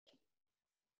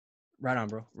Right on,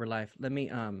 bro. We're live. Let me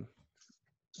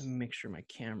make sure my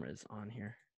camera is on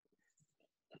here.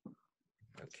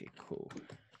 Okay, cool.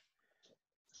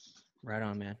 Right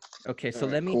on, man. Okay, so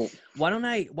let me. Cool. Why don't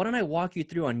I walk you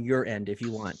through on your end if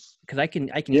you want? Because I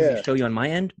can easily show you on my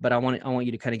end, but I want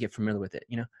you to kind of get familiar with it.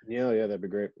 You know. Yeah, that'd be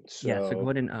great. So, yeah. So go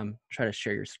ahead and try to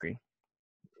share your screen.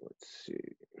 let's see.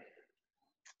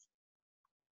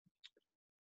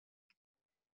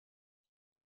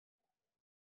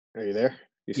 Are you there?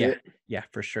 You see it? Yeah,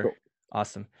 for sure. Cool.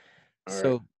 Awesome. All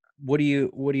So right. what are you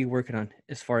working on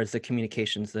as far as the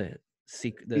communications,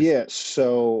 Yeah.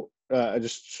 So I'll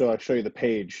show you the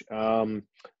page.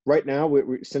 Right now,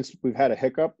 since we've had a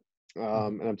hiccup,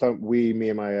 and I'm talking me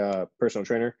and my personal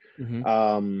trainer,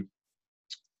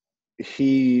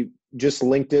 he just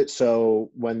linked it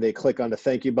so when they click on the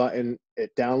thank you button,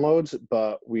 it downloads.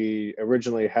 But we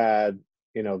originally had,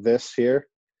 this here,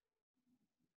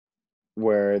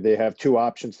 where they have two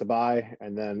options to buy,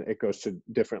 and then it goes to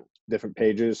different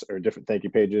pages or different thank you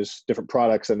pages, different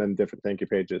products, and then different thank you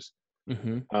pages.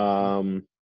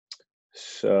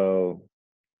 So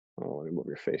let me move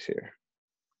your face here.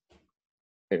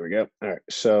 There we go. All right.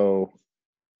 So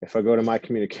if I go to my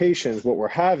communications, what we're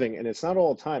having, and it's not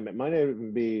all the time, it might not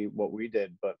even be what we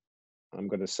did, but I'm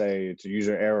going to say it's a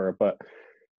user error. But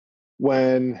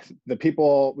when the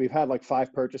people, we've had like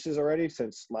 5 purchases already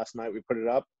since last night we put it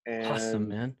up. And awesome,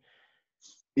 man.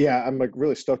 Yeah, I'm like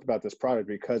really stoked about this product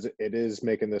because it is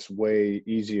making this way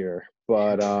easier.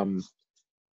 But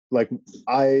like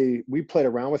we played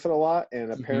around with it a lot,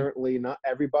 and apparently not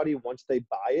everybody, once they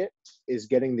buy it, is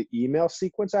getting the email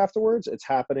sequence afterwards. It's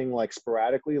happening like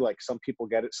sporadically, like some people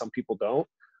get it, some people don't.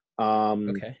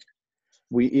 Okay.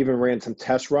 We even ran some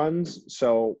test runs.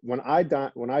 So when I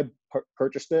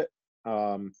purchased it,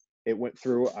 it went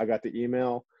through, I got the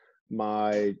email.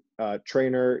 My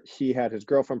trainer, he had his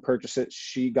girlfriend purchase it.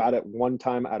 She got it 1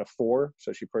 time out of 4.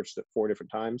 So she purchased it 4 different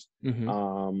times.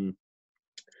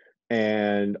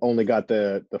 And only got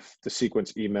the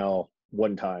sequence email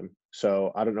 1 time.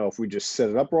 So I don't know if we just set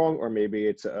it up wrong, or maybe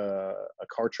it's a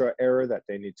Kartra error that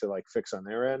they need to like fix on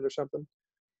their end or something.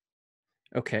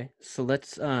 Okay, so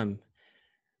let's open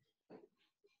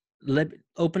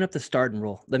up the start and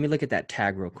roll. Let me look at that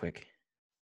tag real quick.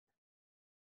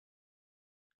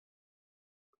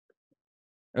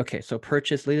 Okay, so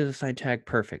purchase lead assigned tag,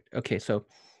 perfect. Okay, so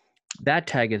that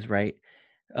tag is right.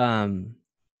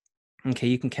 Okay,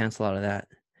 you can cancel out of that.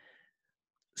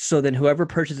 So then whoever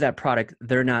purchased that product,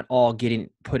 they're not all getting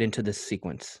put into this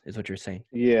sequence, is what you're saying?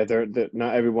 Yeah, they're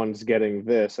not everyone's getting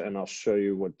this, and I'll show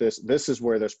you what this is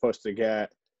where they're supposed to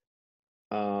get.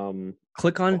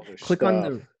 Click on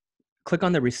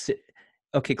the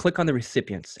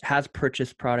recipients. Has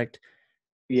purchased product.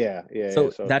 Yeah.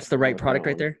 So that's the right product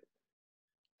right there.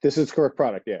 This is correct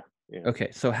product. Yeah. Okay,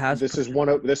 so this is one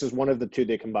of the 2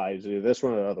 they can buy. Is either this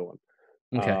one or the other one.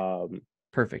 Okay.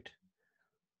 Perfect.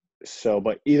 So,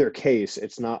 but either case,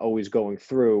 it's not always going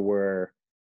through where.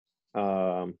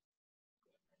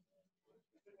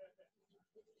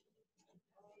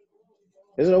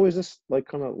 Is it always this like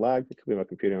kind of lag? It could be my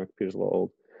computer. My computer's a little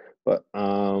old, but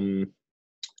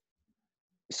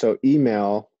so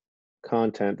email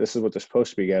content. This is what they're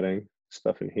supposed to be getting.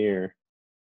 Stuff in here.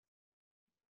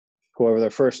 Whoever their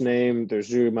first name, their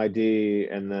Zoom ID,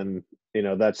 and then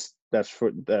that's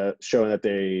for the showing that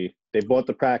they bought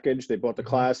the package, they bought the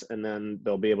class, and then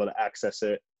they'll be able to access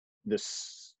it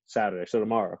this Saturday, so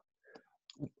tomorrow.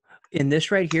 In this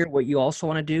right here, what you also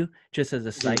want to do, just as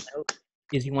a side note,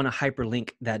 is you want to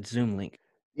hyperlink that Zoom link.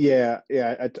 Yeah.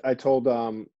 I told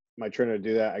my trainer to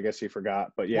do that. I guess he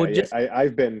forgot, but yeah,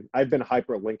 I've been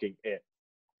hyperlinking it.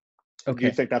 Okay. Do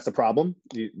you think that's a problem?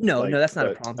 No, that's not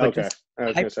a problem. Okay. I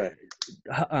was gonna say.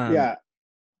 Yeah.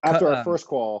 After our first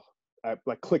call, I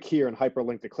like click here and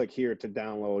hyperlink to click here to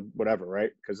download whatever,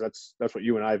 right? Because that's what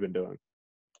you and I have been doing,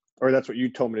 or that's what you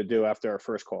told me to do after our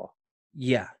first call.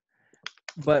 Yeah,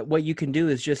 but what you can do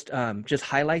is just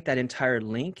highlight that entire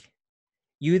link.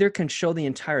 You either can show the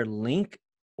entire link,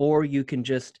 or you can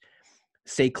just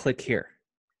say click here.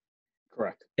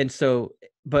 Correct. And so,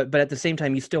 but at the same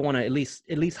time, you still want to at least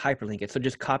hyperlink it. So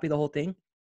just copy the whole thing,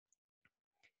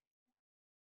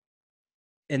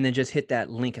 and then just hit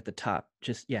that link at the top.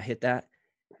 Just hit that.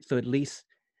 So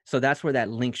that's where that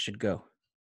link should go.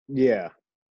 Yeah.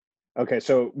 Okay.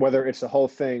 So whether it's the whole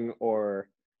thing or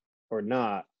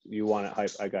not, you want it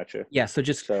hype. I got you. Yeah. So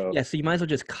so you might as well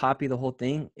just copy the whole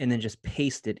thing and then just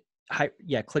paste it.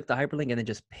 Click the hyperlink and then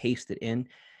just paste it in,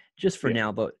 just for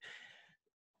now. But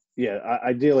yeah,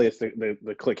 ideally it's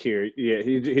the click here. Yeah,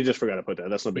 he just forgot to put that.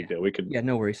 That's no big deal. We could. Yeah,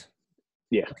 no worries.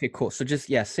 Yeah. Okay, cool. So just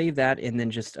save that, and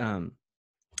then just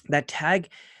that tag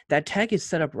that tag is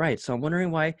set up right. So I'm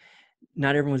wondering why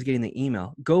not everyone's getting the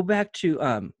email. Go back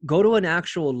to go to an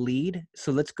actual lead.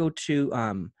 So let's go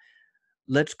to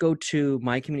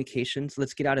my communications.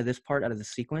 Let's get out of this part, out of the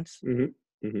sequence.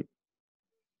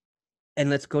 And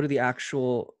let's go to the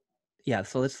actual, yeah.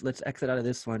 So let's exit out of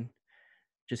this one.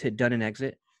 Just hit done and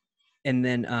exit. And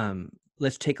then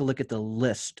let's take a look at the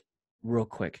list real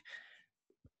quick.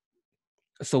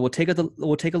 So we'll take a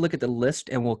look at the list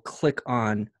and we'll click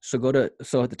on, so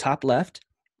at the top left,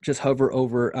 just hover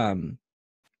over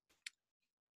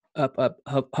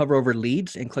hover over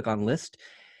leads and click on list,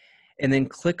 and then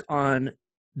click on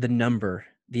the number,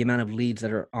 the amount of leads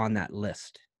that are on that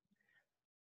list.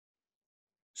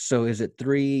 So is it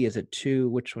 3? Is it 2?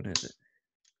 Which one is it?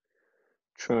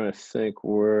 Trying to think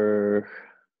where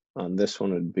on this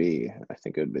one would be. I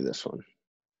think it would be this one.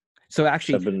 So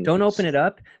actually, don't open it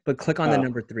up, but click on the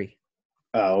number 3.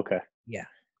 Oh, okay. Yeah.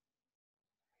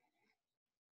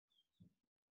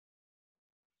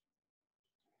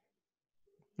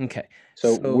 Okay.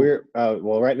 So we're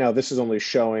well, right now this is only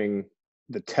showing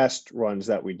the test runs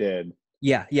that we did.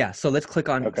 Yeah. So let's click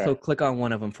on, so click on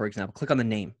one of them, for example. Click on the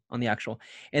name, on the actual.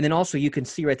 And then also you can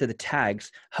see right there the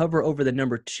tags. Hover over the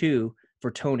number 2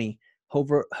 for Tony.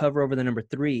 Hover over the number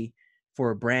 3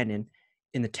 for Brandon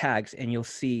in the tags, and you'll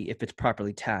see if it's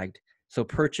properly tagged. So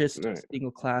purchased,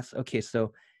 single class. Okay,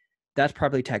 so that's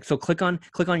properly tagged. So click on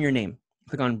your name.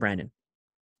 Click on Brandon.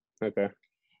 Okay.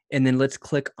 And then let's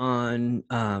click on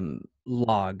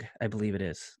log, I believe it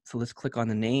is. So let's click on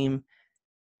the name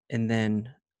and then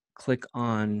click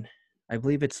on, I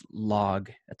believe it's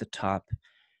log at the top.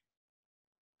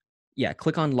 Yeah,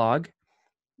 click on log.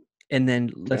 And then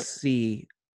let's see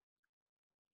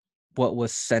what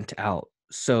was sent out.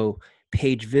 So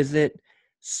page visit,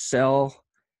 sell.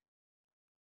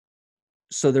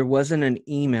 So there wasn't an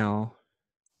email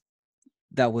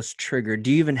that was triggered.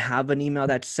 Do you even have an email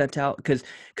that's sent out? Because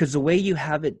the way you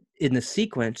have it in the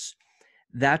sequence,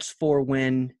 that's for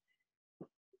when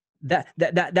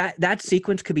that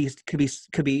sequence could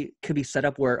be set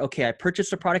up where, okay, I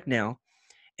purchased a product now,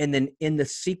 and then in the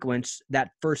sequence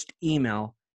that first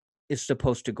email is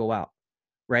supposed to go out,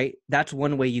 right? That's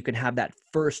one way you can have that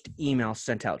first email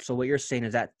sent out. So what you're saying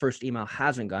is that first email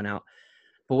hasn't gone out,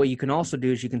 but what you can also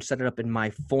do is you can set it up in my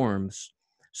forms.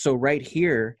 So right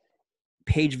here,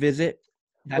 page visit.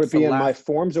 Would it be in my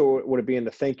forms, or would it be in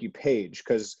the thank you page?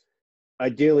 Because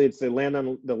ideally it's they land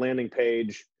on the landing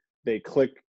page, they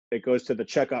click, it goes to the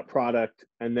checkout product,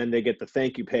 and then they get the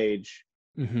thank you page.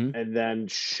 And then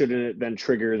shouldn't it then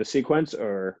trigger the sequence,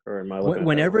 or am I looking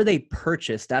whenever they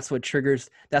purchase, that's what triggers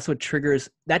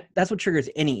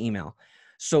any email.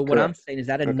 So what I'm saying is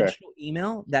that initial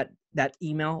email, that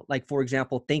email, like for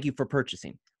example, thank you for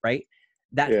purchasing, right?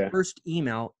 That first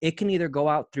email, it can either go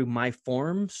out through my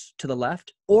forms to the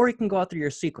left, or it can go out through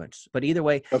your sequence. But either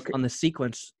way, on the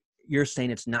sequence, you're saying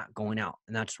it's not going out,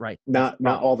 and that's right. Not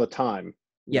all the time.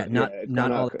 Yeah,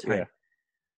 not all the time.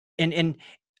 And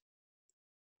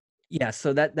yeah,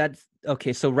 so that's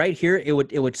okay. So right here, it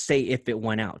would say if it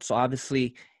went out. So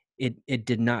obviously, it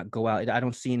did not go out. I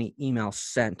don't see any email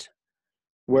sent.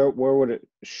 Where would it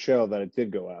show that it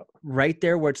did go out? Right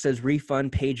there where it says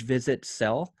refund, page visit,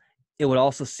 sell, it would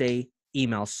also say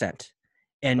email sent.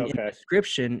 And in the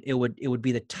description, it would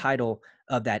be the title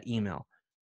of that email.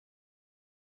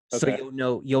 So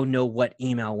you'll know what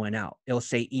email went out. It'll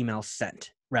say email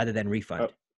sent rather than refund.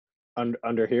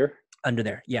 Under here? Under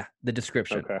there, yeah, the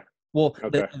description. Well,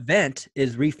 the event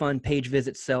is refund, page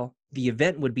visit, sell. The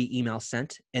event would be email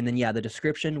sent, and then the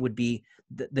description would be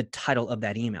the title of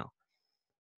that email.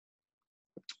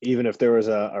 Even if there was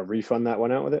a refund that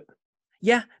went out with it?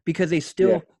 Yeah, because they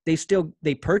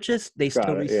purchased, they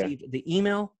still received the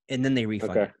email, and then they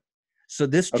refunded. So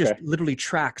this just literally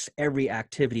tracks every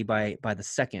activity by the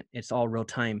second. It's all real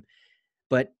time.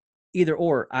 But either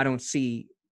or, I don't see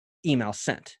email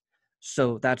sent.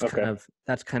 So that's kind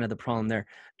of the problem there.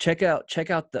 Check out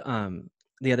the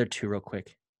other two real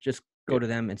quick. Just go to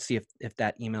them and see if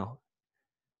that email.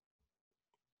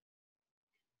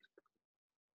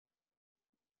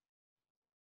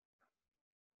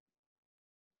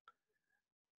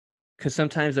 Because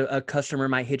sometimes a customer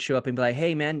might hit you up and be like,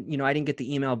 "Hey, man, I didn't get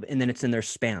the email," and then it's in their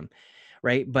spam,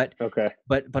 right? But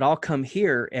I'll come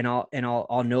here and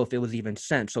I'll know if it was even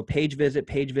sent. So page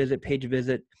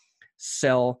visit,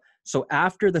 sell. So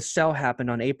after the sell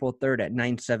happened on April 3rd at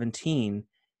 9:17,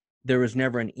 there was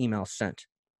never an email sent.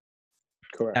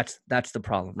 Correct. That's the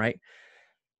problem, right?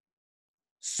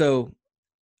 So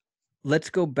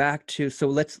let's go back to,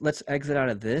 let's exit out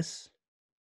of this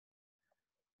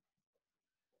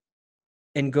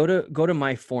and go to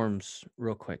my forms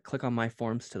real quick. Click on my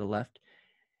forms to the left,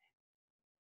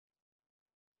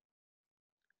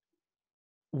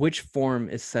 which form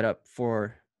is set up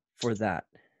for that?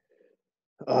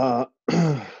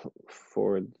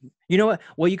 For You know what?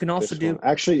 Well, you can also do.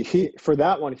 Actually, for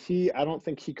that one, I don't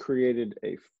think he created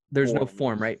a There's no form.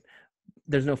 form, right?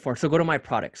 There's no form. So go to my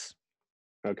products.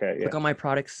 Okay. Click on my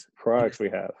products. Products we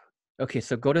have. Okay,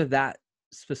 so go to that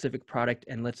specific product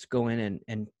and let's go in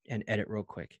and edit real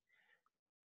quick.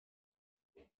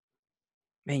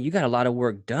 Man, you got a lot of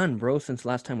work done, bro, since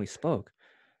last time we spoke.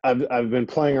 I've been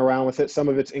playing around with it. Some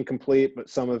of it's incomplete, but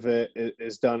some of it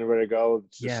is done and ready to go.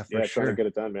 It's just, for sure. trying to get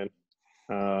it done, man.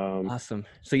 Awesome.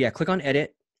 So yeah, click on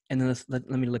edit, and then let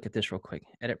me look at this real quick.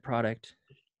 Edit product.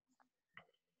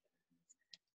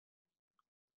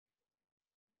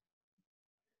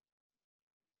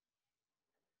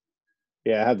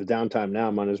 Yeah, I have the downtime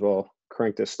now. Might as well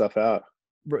crank this stuff out.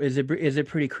 Bro, is it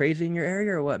pretty crazy in your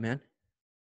area or what, man?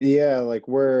 Yeah, like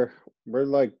we're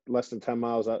like less than 10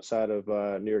 miles outside of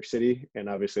New York City, and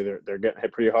obviously they're getting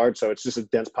hit pretty hard. So it's just a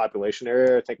dense population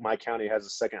area. I think my county has the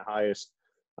second highest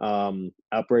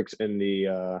outbreaks in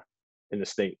the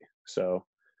state. So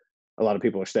a lot of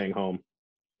people are staying home.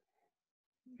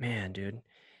 Man, dude.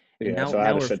 And yeah, so I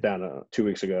had to shut down 2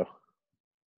 weeks ago.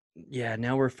 Yeah,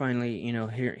 now we're finally,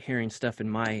 hearing stuff in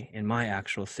my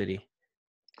actual city.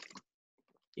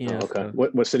 Okay. So,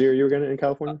 what city are you again in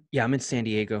California? Yeah, I'm in San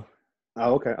Diego.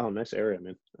 Oh, okay. Oh, nice area,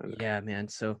 man. Yeah, man.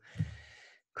 So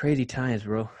crazy times,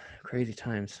 bro. Crazy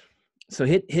times. So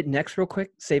hit next real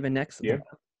quick. Save and next. Yeah.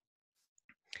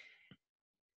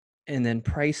 And then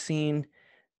pricing.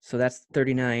 So that's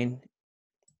 39.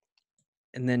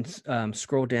 And then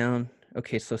scroll down.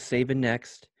 Okay, so save and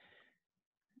next.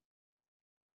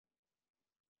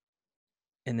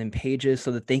 And then pages.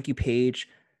 So the thank you page.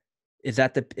 Is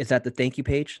that the thank you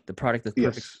page? The product that's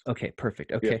perfect. Yes. Okay,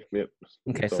 perfect. Okay. Yep.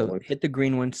 Okay, so hit the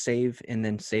green one, save, and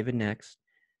then save and next.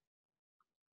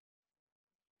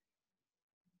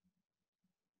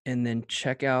 And then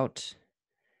check out.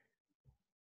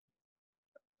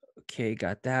 Okay,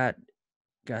 got that.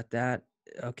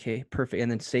 Okay, perfect.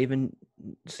 And then save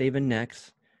and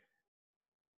next.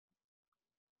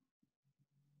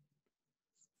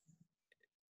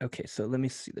 Okay, so let me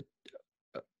see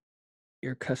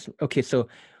your customer. Okay, so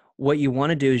what you want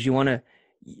to do is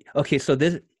okay, so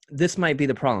this might be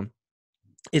the problem,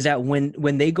 is that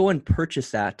when they go and purchase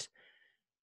that,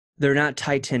 they're not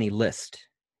tied to any list.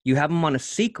 You have them on a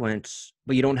sequence,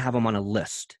 but you don't have them on a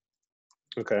list.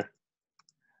 Okay.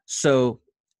 So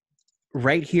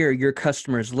right here, your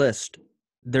customer's list,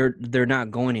 they're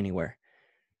not going anywhere.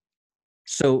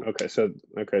 So okay.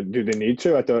 Do they need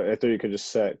to? I thought you could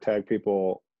just tag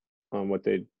people on what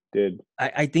they did.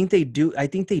 I think they do. I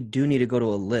think they do need to go to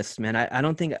a list, man. I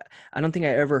don't think I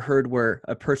ever heard where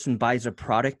a person buys a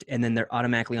product and then they're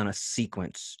automatically on a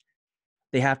sequence.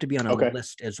 They have to be on a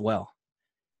list as well.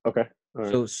 Okay. All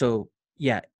right. So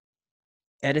yeah,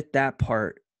 edit that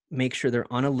part. Make sure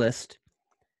they're on a list,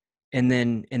 and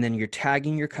then you're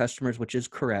tagging your customers, which is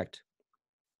correct.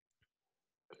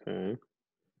 Okay.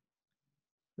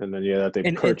 And then that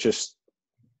they purchased.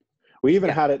 We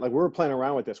even had it, like, we were playing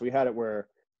around with this. We had it where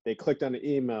they clicked on the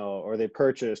email or they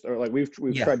purchased, or like we've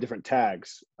tried different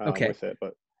tags with it.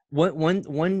 But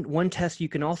one test you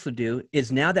can also do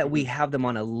is, now that we have them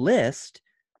on a list,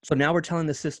 so now we're telling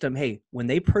the system, hey, when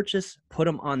they purchase, put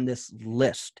them on this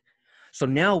list. So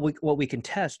now what we can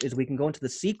test is we can go into the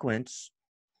sequence,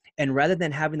 and rather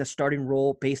than having the starting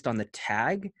role based on the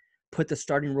tag, put the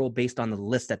starting role based on the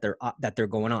list that they're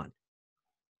going on.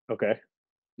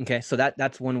 Okay, so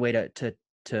that's one way to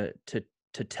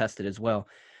test it as well.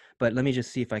 But let me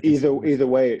just see if I can. Either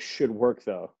way, it should work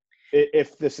though.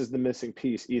 If this is the missing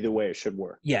piece, either way, it should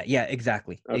work. Yeah,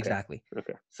 exactly. Exactly.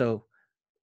 Okay. So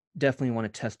definitely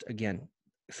want to test again.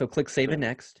 So click save and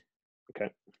next.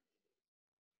 Okay.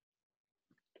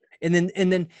 And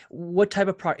then what type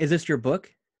of product is this? Your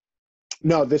book?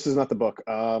 No, this is not the book.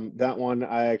 That one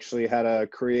I actually had to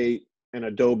create an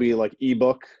Adobe like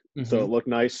ebook, so it looked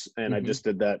nice, and I just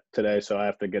did that today. So I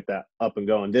have to get that up and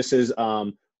going. This is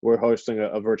we're hosting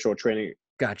a virtual training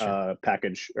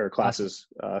package or classes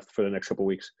for the next couple of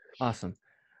weeks. Awesome.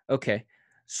 Okay,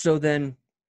 so then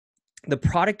the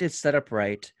product is set up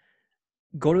right.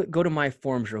 Go to my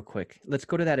forms real quick. Let's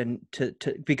go to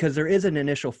that because there is an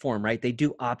initial form, right? They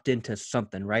do opt into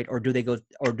something, right? Or do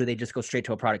they just go straight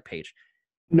to a product page?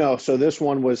 No, so this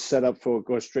one was set up for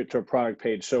go straight to a product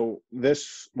page. So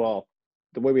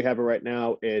the way we have it right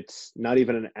now, it's not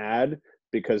even an ad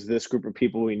because this group of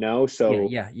people we know. So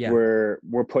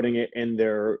we're putting it in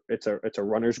there. It's a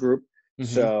runners group.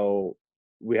 So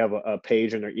we have a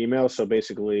page in their email. So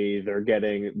basically they're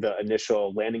getting the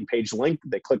initial landing page link.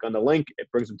 They click on the link,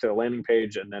 it brings them to the landing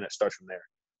page, and then it starts from there.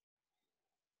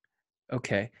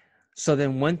 Okay. So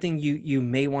then one thing you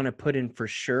may want to put in for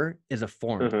sure is a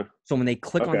form. So when they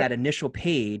click on that initial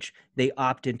page, they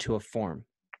opt into a form.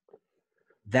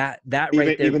 That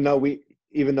right there.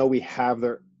 Even though we have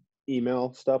their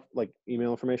email stuff, like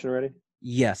email information already?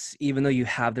 Yes, even though you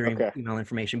have their email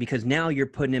information, because now you're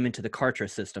putting them into the Kartra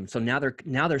system. So now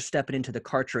they're stepping into the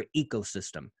Kartra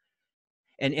ecosystem.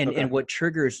 And what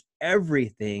triggers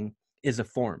everything is a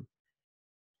form.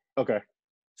 Okay.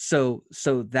 So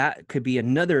that could be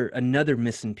another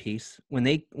missing piece when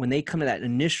they come to that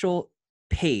initial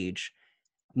page,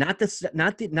 not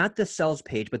the sales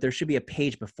page, but there should be a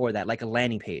page before that, like a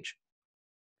landing page.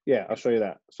 Yeah, I'll show you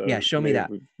that. So yeah, show me that.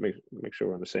 Make sure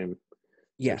we're on the same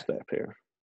step here.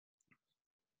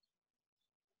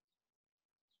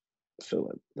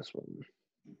 So this one. Do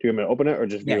you want me to open it or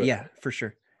just view it? Yeah, for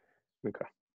sure. Okay.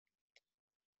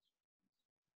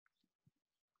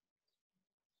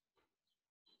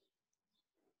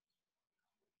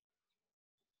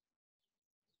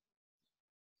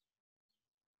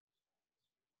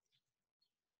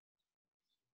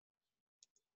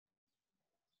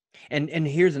 And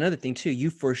here's another thing too. You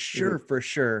for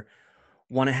sure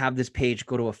want to have this page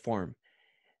go to a form,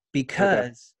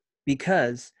 because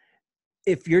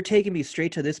if you're taking me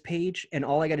straight to this page and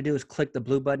all I got to do is click the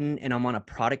blue button and I'm on a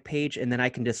product page and then I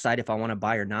can decide if I want to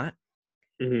buy or not,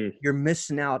 you're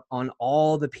missing out on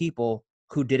all the people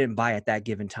who didn't buy at that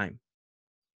given time.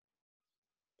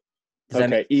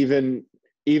 Okay, even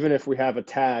if we have a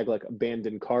tag like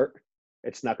abandoned cart,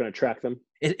 it's not going to track them.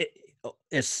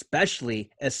 Especially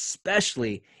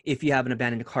if you have an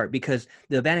abandoned cart, because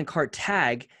the abandoned cart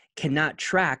tag cannot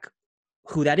track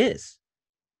who that is,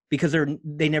 because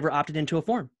they never opted into a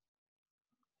form.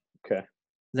 Okay. Does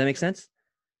that make sense?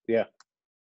 Yeah.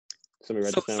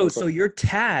 So your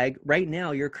tag right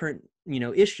now, your current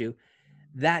issue,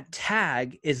 that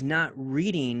tag is not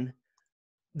reading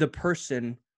the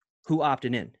person who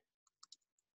opted in.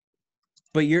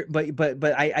 But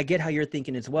I get how you're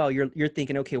thinking as well. You're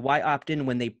thinking, okay, why opt in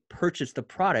when they purchased the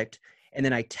product and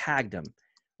then I tagged them,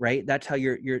 right? That's how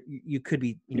you could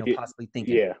be possibly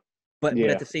thinking. Yeah. But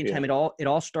at the same time, it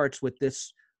all starts with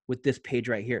this page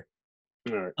right here.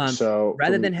 All right. So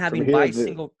rather than having buy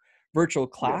single virtual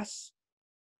class,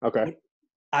 okay,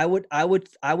 I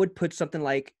would put something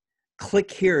like click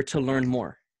here to learn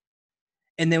more,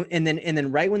 and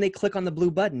then right when they click on the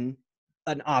blue button,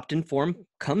 an opt-in form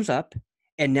comes up,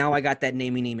 and now I got that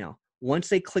name and email. Once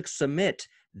they click submit,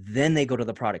 then they go to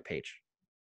the product page.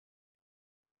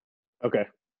 Okay.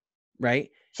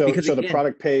 Right. So again, the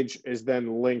product page is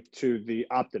then linked to the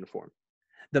opt-in form.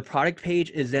 The product page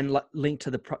is then linked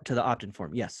to the opt-in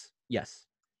form. Yes.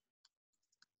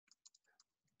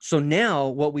 So now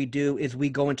what we do is we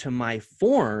go into my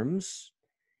forms,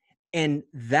 and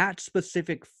that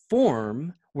specific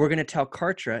form, we're going to tell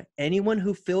Kartra, anyone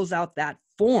who fills out that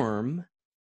form,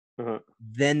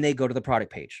 then they go to the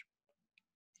product page.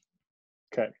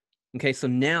 Okay. So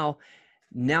now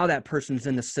that person's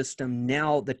in the system.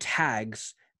 Now the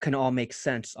tags can all make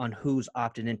sense on who's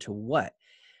opted into what.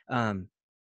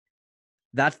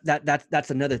 That's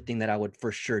another thing that I would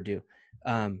for sure do.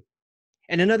 And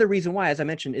another reason why, as I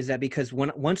mentioned, is that because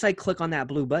once I click on that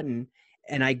blue button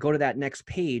and I go to that next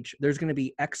page, there's going to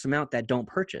be X amount that don't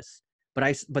purchase,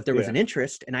 but there was an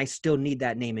interest, and I still need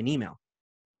that name and email.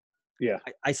 Yeah.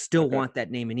 I still want that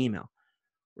name and email.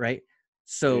 Right.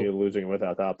 So you're losing it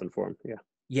without the opt-in form.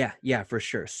 Yeah, for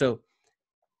sure. So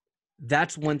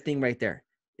that's one thing right there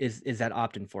is that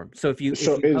opt-in form. So if you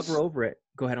hover over it,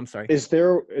 go ahead. I'm sorry. Is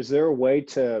there a way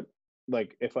to,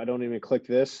 like, if I don't even click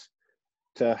this,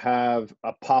 to have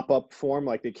a pop-up form,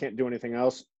 like they can't do anything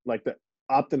else, like the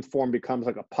opt-in form becomes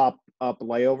like a pop-up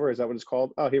layover? Is that what it's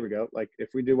called? Oh, here we go. Like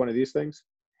if we do one of these things.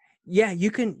 Yeah,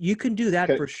 you can do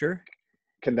that for sure.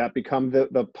 Can that become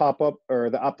the pop-up or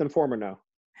the opt-in form or no?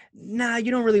 Nah,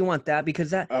 you don't really want that, because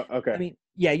that. Okay. I mean,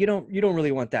 yeah, you don't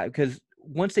really want that, because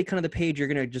once they come to the page, you're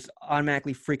gonna just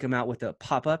automatically freak them out with a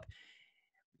pop-up.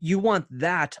 You want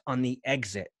that on the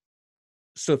exit.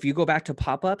 So if you go back to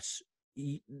pop-ups,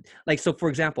 like, so for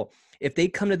example, if they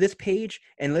come to this page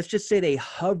and let's just say they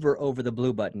hover over the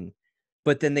blue button,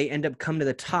 but then they end up coming to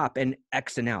the top and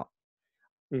Xing out,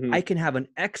 I can have an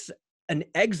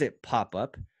exit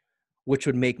pop-up, which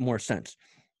would make more sense.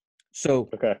 So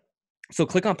so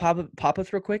click on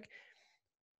pop-ups real quick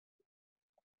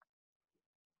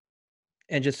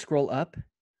and just scroll up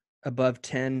above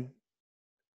 10.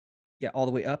 Yeah, all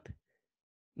the way up.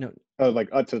 No. Oh, like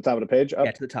up to the top of the page? Up?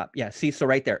 Yeah, to the top. Yeah, see, so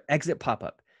right there, exit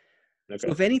pop-up. Okay.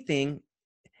 So if anything,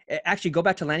 actually go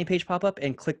back to landing page pop-up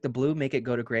and click the blue, make it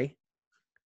go to gray.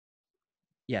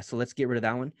 Yeah, so let's get rid of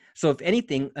that one. So if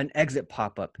anything, an exit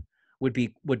pop-up would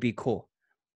be cool,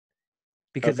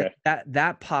 because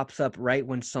that pops up right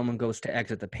when someone goes to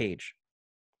exit the page.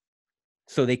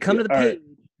 So they come to the page,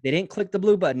 they didn't click the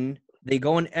blue button, they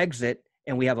go and exit,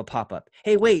 and we have a pop-up.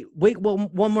 Hey, wait, well,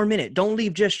 one more minute. Don't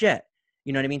leave just yet.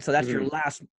 You know what I mean? So that's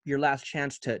your last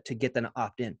chance to get them to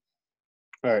opt in.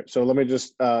 All right. So let me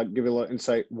just give you a little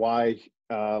insight why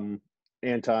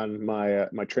Anton,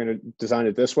 my trainer, designed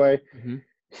it this way.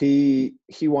 He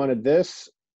wanted this,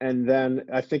 and then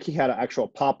I think he had an actual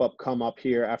pop-up come up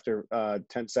here after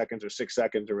 10 seconds or 6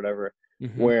 seconds or whatever,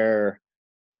 where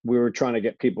we were trying to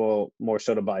get people more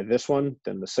so to buy this one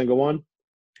than the single one.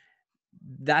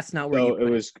 That's not where you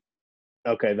put it.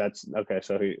 Okay. That's okay.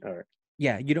 So all right.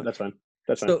 Yeah, you don't. That's fine.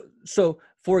 That's fine. So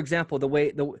for example,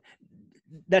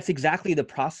 that's exactly the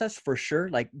process for sure.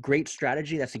 Like, great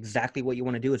strategy. That's exactly what you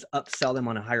want to do, is upsell them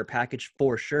on a higher package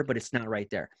for sure, but it's not right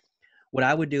there. What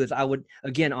I would do is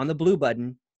again, on the blue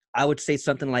button, I would say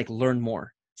something like learn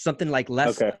more, something like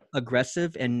less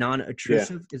aggressive and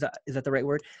non-intrusive. Is that the right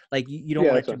word? Like, you don't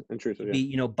want it to intrusive,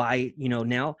 be, buy,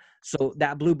 now. So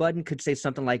that blue button could say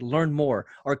something like learn more,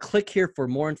 or click here for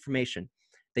more information.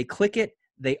 They click it,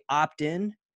 they opt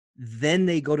in, then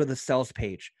they go to the sales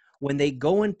page. When they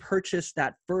go and purchase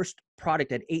that first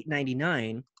product at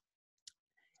 $8.99,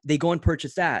 they go and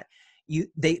purchase that.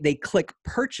 They click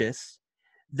purchase.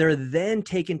 They're then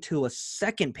taken to a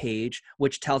second page,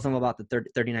 which tells them about the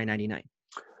 $39.99.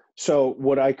 So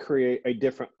would I create a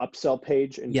different upsell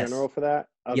page in general for that?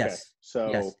 Okay. Yes. So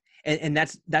yes. And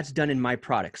that's done in my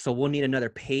product. So we'll need another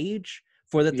page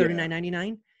for the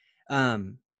 $39.99.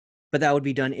 But that would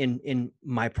be done in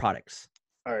my products.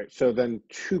 All right. So then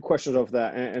 2 questions off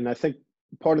that. And I think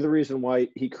part of the reason why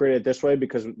he created it this way,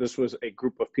 because this was a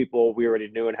group of people we already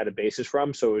knew and had a basis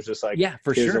from. So it was just like,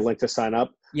 here's a link to sign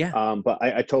up. Yeah. But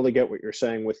I totally get what you're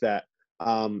saying with that.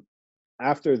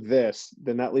 After this,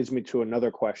 then that leads me to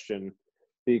another question,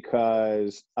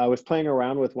 because I was playing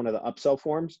around with one of the upsell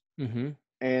forms,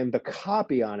 and the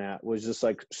copy on it was just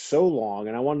like so long.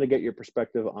 And I wanted to get your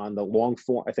perspective on the long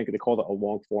form. I think they called it a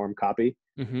long form copy.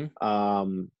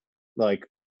 Like,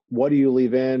 what do you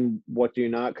leave in? What do you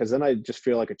not? Because then I just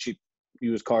feel like a cheap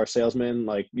used car salesman.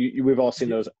 Like, we've all seen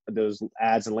those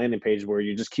ads and landing pages where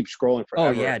you just keep scrolling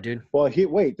forever. Oh yeah, dude. Well,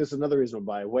 wait, this is another reason to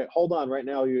buy. Wait, hold on. Right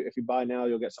now, if you buy now,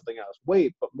 you'll get something else.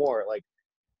 Wait, but more. Like,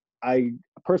 I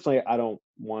personally, I don't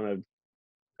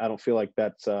feel like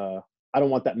that's. I don't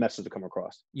want that message to come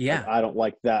across. Yeah. Like, I don't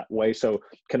like that way. So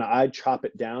can I chop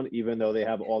it down, even though they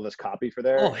have all this copy for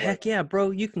there? Oh, heck yeah,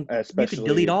 bro. You can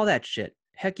delete all that shit.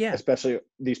 Heck yeah. Especially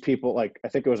these people, like, I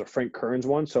think it was a Frank Kearns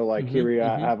one. So like, here we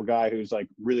have a guy who's like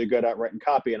really good at writing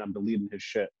copy, and I'm deleting his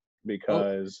shit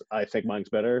because I think mine's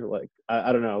better. Like,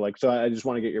 I don't know. Like, so I just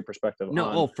want to get your perspective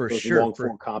on for those sure. long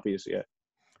form copies. Yeah.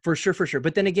 For sure.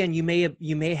 But then again, you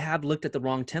may have looked at the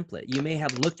wrong template. You may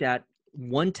have looked at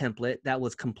one template that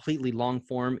was completely long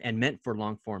form and meant for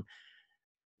long form.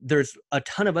 There's a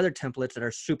ton of other templates that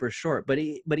are super short, but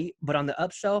on the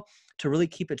upsell, to really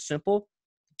keep it simple,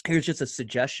 here's just a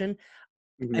suggestion.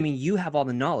 I mean, you have all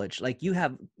the knowledge. Like, you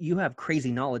have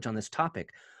crazy knowledge on this topic.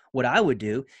 What I would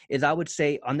do is I would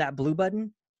say on that blue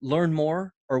button, learn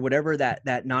more, or whatever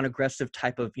that non-aggressive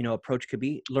type of, approach could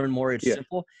be. Learn more. It's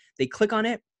simple. They click on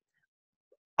it.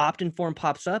 Opt-in form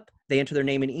pops up. They enter their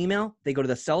name and email. They go to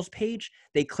the sales page.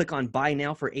 They click on buy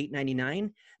now for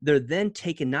 $8.99. They're then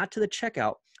taken not to the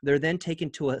checkout. They're then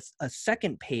taken to a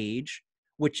second page,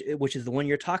 which is the one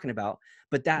you're talking about.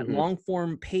 But that long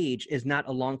form page is not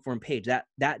a long form page.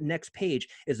 That next page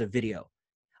is a video.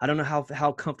 I don't know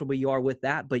how comfortable you are with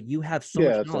that, but you have so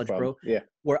much knowledge, bro. Yeah.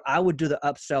 Where I would do the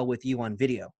upsell with you on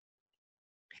video.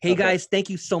 Hey guys, thank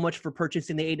you so much for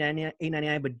purchasing the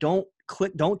 $8.99, but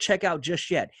don't check out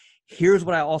just yet. Here's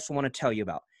what I also want to tell you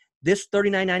about. This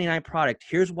 $39.99 product,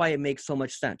 here's why it makes so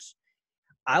much sense.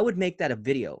 I would make that a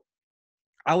video.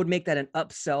 I would make that an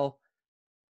upsell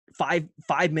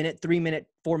 5-minute, 3-minute,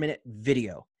 4-minute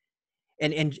video.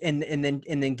 And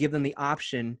then give them the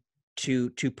option to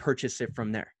purchase it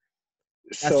from there.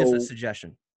 That's just a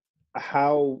suggestion.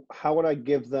 How would I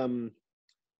give them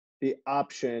the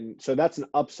option? So that's an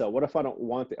upsell. What if I don't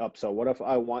want the upsell? What if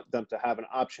I want them to have an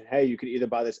option? Hey, you can either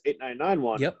buy this $8.99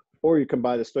 one, or you can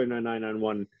buy this $39.99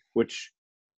 one, which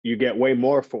you get way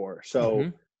more for.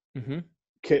 So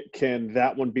can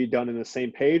that one be done in the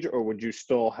same page, or would you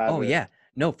still have? Oh yeah,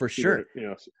 no, for sure.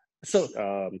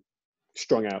 So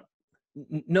strung out.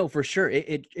 No, for sure.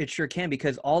 It sure can,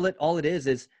 because all it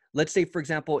is, let's say, for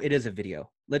example, it is a video.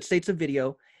 Let's say it's a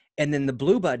video, and then the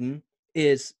blue button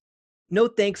is, no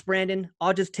thanks, Brandon,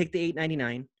 I'll just take the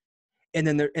 $8.99. And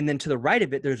then to the right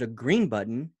of it, there's a green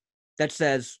button that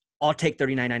says, I'll take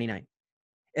 $39.99.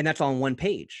 and that's on one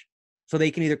page. So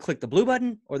they can either click the blue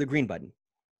button or the green button.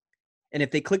 And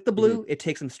if they click the blue, it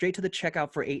takes them straight to the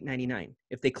checkout for $8.99.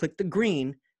 If they click the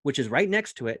green, which is right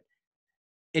next to it,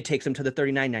 it takes them to the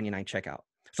 $39.99 checkout.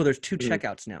 So there's two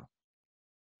checkouts now.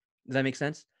 Does that make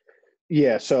sense?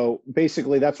 Yeah. So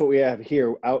basically that's what we have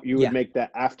here. You would make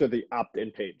that after the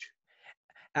opt-in page.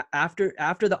 After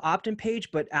the opt-in page,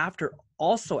 but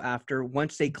also after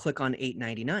once they click on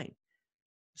 $8.99.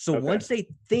 So once they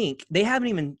think they haven't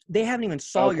even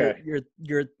saw your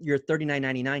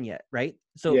 $39.99 yet, right?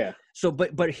 So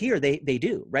but here they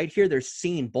do. Right here they're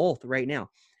seeing both right now.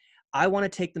 I want to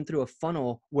take them through a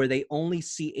funnel where they only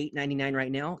see $8.99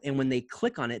 right now, and when they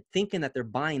click on it thinking that they're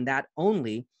buying that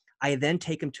only, I then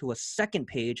take them to a second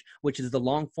page, which is the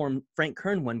long form Frank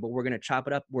Kern one, but we're going to chop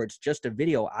it up where it's just a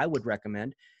video. I would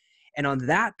recommend. And on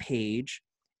that page,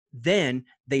 then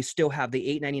they still have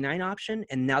the $8.99 option,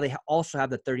 and now they also have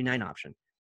the $39 option.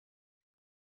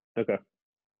 Okay.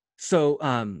 So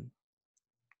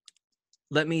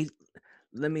let me.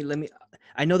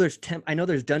 I know there's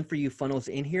done for you funnels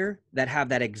in here that have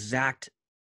that exact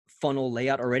funnel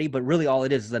layout already, but really all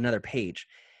it is another page.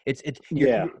 It's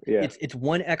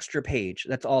one extra page.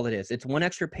 That's all it is. It's one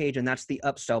extra page, and that's the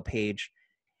upsell page.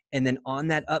 And then on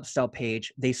that upsell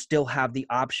page, they still have the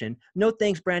option. No,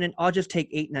 thanks, Brandon. I'll just take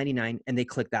 $8.99, and they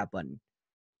click that button,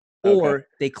 or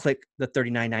they click the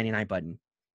 $39.99 button.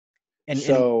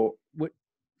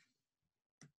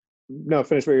 No,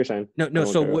 finish what you're saying. No.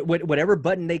 So whatever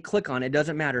button they click on, it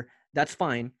doesn't matter. That's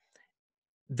fine.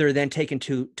 They're then taken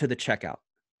to the checkout.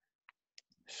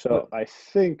 So I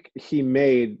think he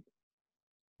made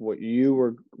what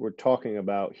you were talking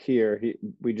about here. It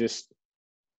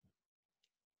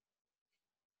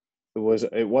was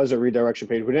a redirection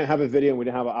page. We didn't have a video and we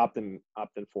didn't have an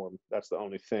opt-in form. That's the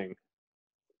only thing.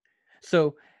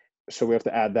 So we have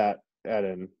to add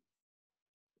in.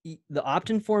 The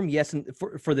opt-in form, yes, and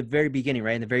for the very beginning,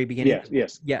 right? In the very beginning.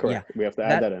 Yes. Correct. Yeah. We have to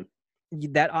add that in.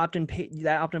 That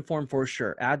opt-in form for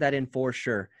sure. Add that in for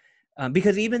sure.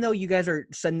 Because even though you guys are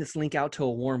sending this link out to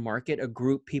a warm market, a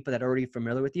group people that are already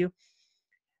familiar with you,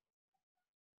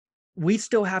 we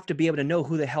still have to be able to know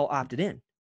who the hell opted in.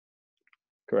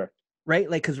 Correct. Right?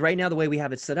 Like, because right now the way we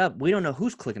have it set up, we don't know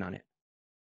who's clicking on it.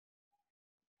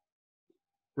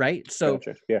 Right? So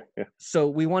gotcha. Yeah. So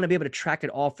we want to be able to track it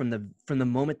all from the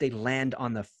moment they land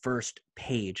on the first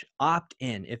page. Opt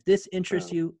in. If this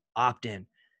interests you, opt in.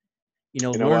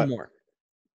 Learn more.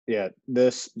 Yeah,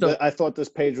 I thought this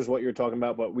page was what you were talking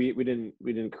about, but we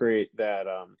didn't create that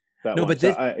no, one. But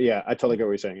I totally get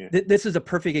what you're saying. Yeah. This is a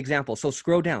perfect example. So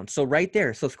scroll down. So right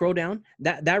there. So scroll down.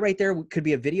 That right there could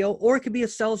be a video, or it could be a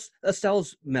sales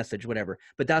message, whatever.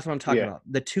 But that's what I'm talking about.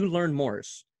 The two learn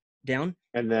mores. Down.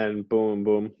 And then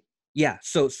boom. Yeah.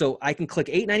 So I can click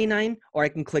 $8.99 or I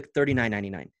can click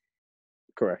 $39.99.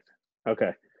 Correct.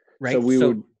 Okay. Right. So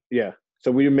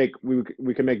we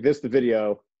can make this the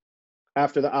video.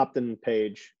 After the opt-in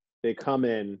page, they come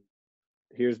in.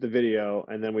 Here's the video,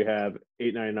 and then we have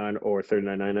 $8.99 or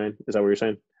 $39.99. Is that what you're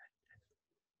saying?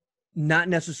 Not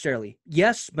necessarily.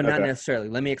 Yes, but not necessarily.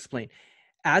 Let me explain.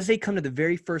 As they come to the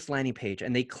very first landing page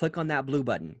and they click on that blue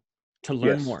button to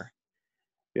learn more.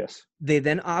 Yes. They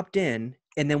then opt in,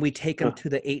 and then we take them to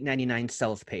the $8.99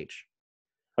 sales page.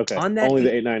 Okay. On that only the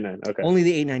 $8.99. Okay. Only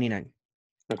the $8.99.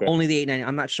 Okay. Only the $8.99.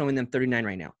 I'm not showing them $39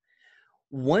 right now.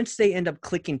 Once they end up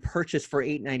clicking purchase for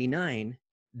 $8.99,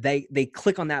 they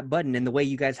click on that button, and the way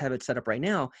you guys have it set up right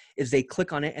now is they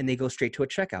click on it and they go straight to a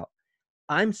checkout.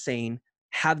 I'm saying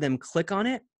have them click on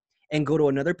it and go to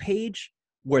another page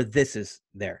where this is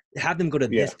there. Have them go to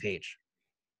this page.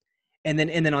 And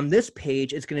then on this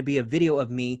page, it's going to be a video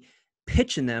of me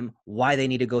pitching them why they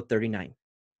need to go 39.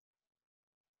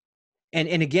 And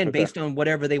again, based on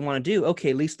whatever they want to do,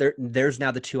 at least there's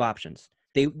now the two options.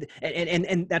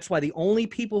 And that's why the only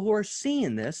people who are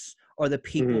seeing this are the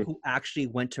people who actually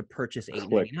went to purchase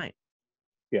 $8.99.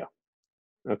 Yeah.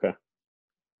 Okay.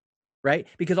 Right?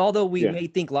 Because although we may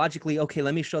think logically,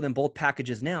 let me show them both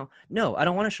packages now. No, I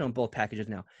don't want to show them both packages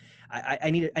now.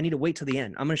 I need to wait till the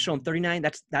end. I'm going to show them 39.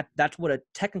 That's what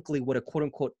technically what a quote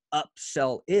unquote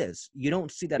upsell is. You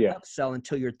don't see that upsell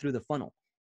until you're through the funnel.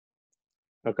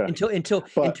 Okay.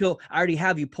 Until I already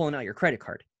have you pulling out your credit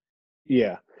card.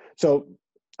 Yeah. So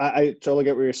I totally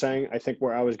get what you're saying. I think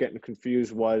where I was getting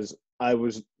confused was I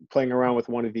was playing around with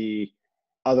one of the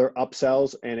other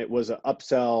upsells, and it was an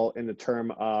upsell in the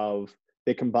term of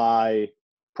they can buy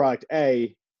product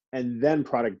A and then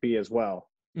product B as well.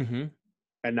 Mm-hmm.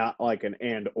 And not like an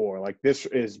and or. Like this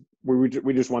is we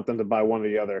just want them to buy one or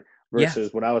the other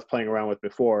versus what I was playing around with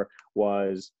before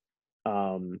was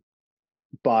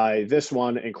buy this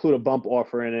one, include a bump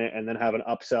offer in it, and then have an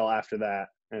upsell after that.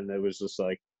 And it was just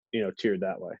like, tiered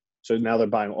that way. So now they're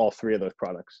buying all three of those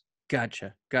products.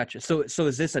 Gotcha. So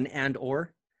is this an and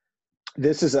or?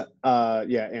 This is a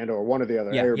and or one or the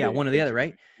other. Yeah, one or the other,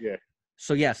 right? Yeah.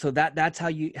 So that's how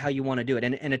you want to do it.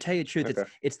 And to tell you the truth, okay.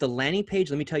 It's the landing page.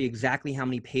 Let me tell you exactly how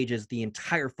many pages the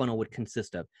entire funnel would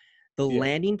consist of. The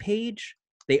landing page,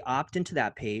 they opt into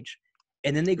that page,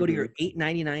 and then they go to your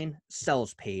 $8.99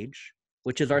 sales page,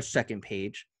 which is our second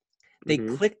page. They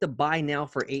click the buy now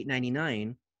for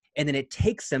 $8.99, and then it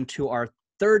takes them to our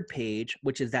third page,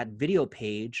 which is that video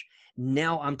page.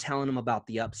 Now I'm telling them about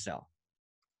the upsell.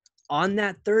 On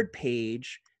that third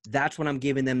page, that's when I'm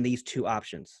giving them these two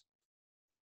options.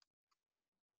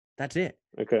 That's it.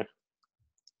 Okay.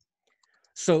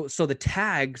 So the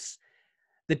tags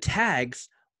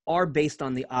are based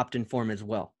on the opt-in form as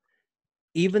well.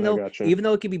 Even though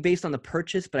it could be based on the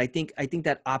purchase, but I think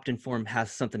that opt-in form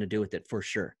has something to do with it for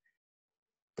sure.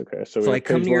 Okay. So I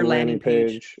come to your landing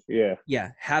page. Yeah.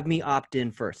 Yeah. Have me opt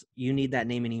in first. You need that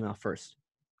name and email first.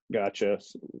 Gotcha.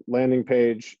 Landing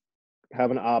page,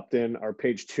 have an opt-in. Our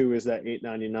page 2 is that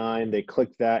 $8.99. They click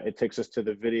that. It takes us to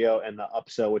the video and the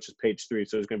upsell, which is page 3.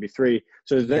 So there's going to be 3.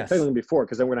 So there's technically going to be 4,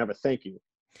 because then we're going to have a thank you.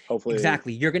 Hopefully.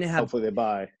 Exactly. You're going to have. Hopefully they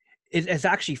buy. It's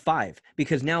actually 5,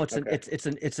 because now it's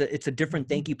a different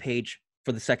thank you page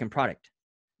for the second product.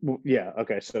 Well, yeah.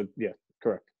 Okay. So yeah,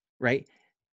 correct. Right.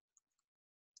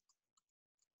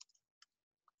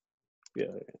 Yeah.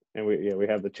 And we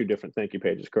have the 2 different thank you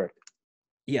pages. Correct.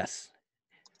 Yes.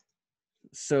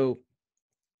 So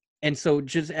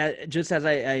just as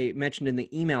I mentioned in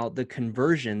the email, the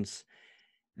conversions,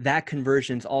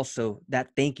 also that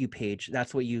thank you page,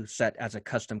 that's what you set as a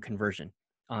custom conversion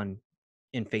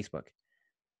in Facebook.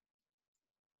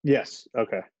 Yes.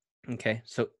 Okay. Okay.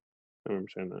 So I remember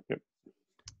saying that. Yep.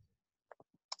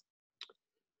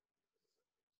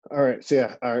 All right. So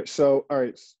yeah. All right. So all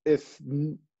right. If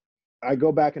I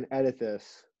go back and edit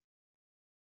this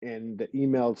and the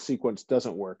email sequence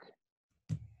doesn't work,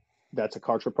 that's a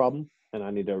Kartra problem, and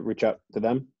I need to reach out to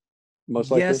them,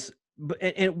 most likely. Yes, but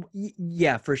and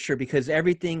yeah, for sure, because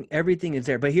everything is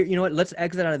there. But here, you know what? Let's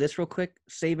exit out of this real quick.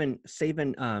 Save and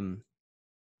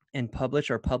publish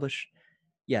or publish.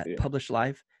 Yeah, publish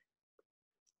live.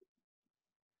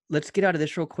 Let's get out of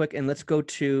this real quick, and let's go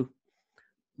to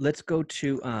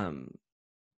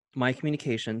my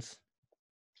communications.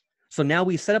 So now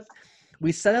we set up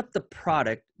the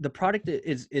product. The product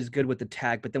is good with the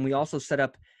tag, but then we also set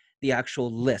up the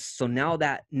actual list. So now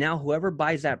whoever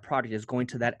buys that product is going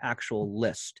to that actual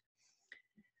list.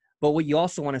 But what you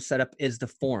also want to set up is the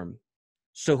form.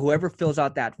 So whoever fills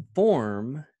out that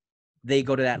form, they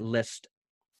go to that list.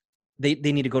 They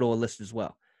need to go to a list as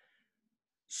well.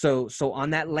 So on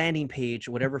that landing page,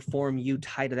 whatever form you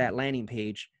tie to that landing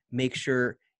page, make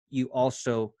sure you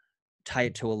also tie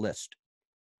it to a list.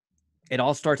 It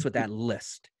all starts with that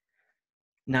list,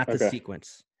 not the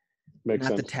sequence. Makes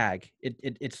sense. The tag.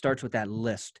 It starts with that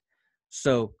list.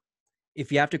 So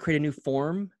if you have to create a new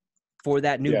form for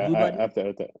that new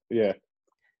TubeBuddy,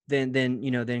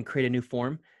 then create a new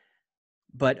form.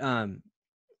 But and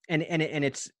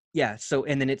it's so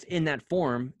and then it's in that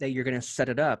form that you're going to set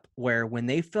it up where when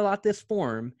they fill out this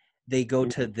form, they go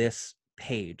to this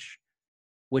page,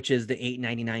 which is the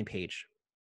 $8.99 page.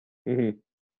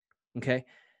 Okay.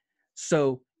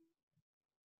 So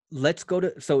let's go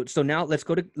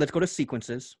to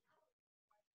sequences.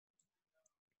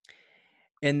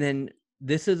 And then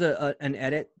this is an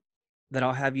edit that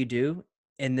I'll have you do,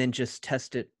 and then just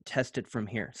test it from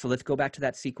here. So let's go back to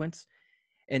that sequence,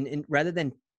 and rather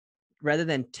than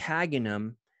tagging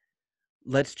them,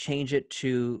 let's change it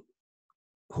to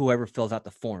whoever fills out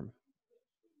the form.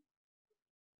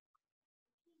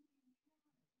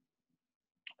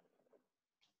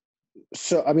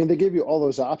 So, I mean, they give you all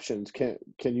those options. Can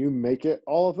you make it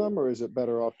all of them, or is it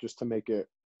better off just to make it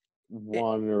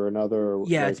one or another?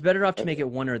 Yeah, it's better off to make it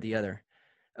one or the other.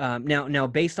 Now,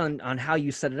 based on how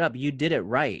you set it up, you did it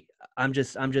right. I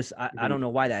don't know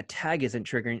why that tag isn't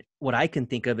triggering. What I can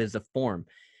think of is the form,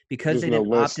 because they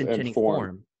didn't opt into any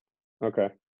form. Okay.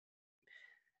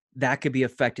 That could be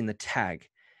affecting the tag.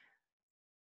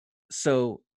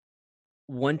 So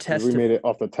one test. We made it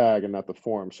off the tag and not the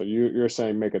form. So you're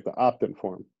saying make it the opt-in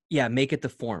form. Yeah, make it the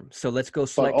form. So let's go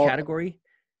select category.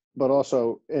 But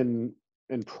also in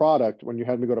product, when you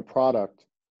had me go to product,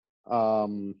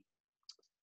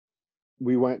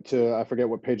 we went to, I forget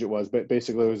what page it was, but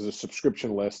basically it was a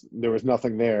subscription list. There was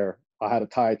nothing there. I had to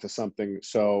tie it to something.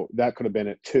 So that could have been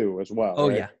it too as well. Oh,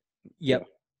 right? yeah. Yep.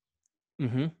 Yeah.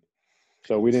 Mm-hmm.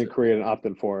 So we didn't create an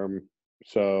opt-in form.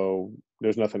 So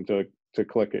there's nothing to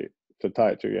click it to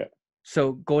tie it to, yeah.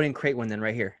 So go ahead and create one then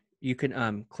right here. You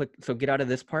can click, so get out of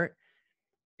this part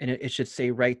and it should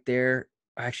say right there.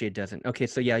 Actually, it doesn't. Okay,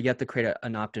 so yeah, you have to create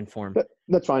an opt-in form.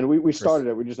 That's fine. We started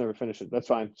it. We just never finished it. That's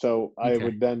fine. So I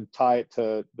would then tie it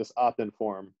to this opt-in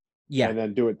form. Yeah. And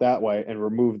then do it that way and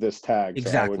remove this tag.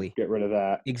 Exactly. So I would get rid of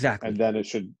that. Exactly. And then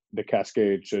the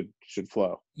cascade should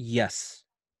flow. Yes.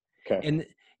 Okay. And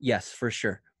yes, for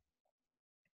sure.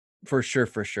 For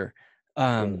sure.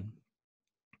 And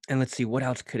let's see, what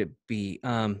else could it be?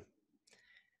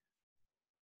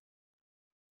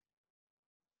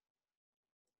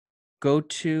 Go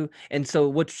to, and so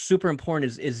what's super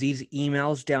important is these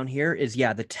emails down here is,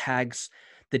 yeah, the tags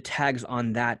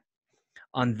on that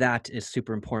is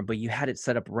super important, but you had it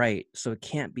set up right. So it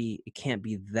can't be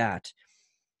that.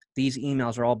 These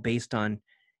emails are all based on,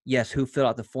 yes, who filled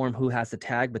out the form, who has the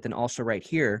tag, but then also right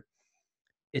here,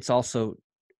 it's also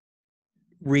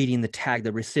reading the tag,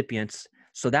 the recipients.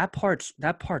 So that part's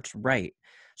right.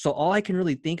 So all I can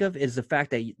really think of is the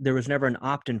fact that there was never an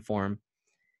opt-in form.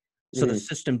 So the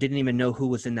system didn't even know who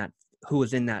was in that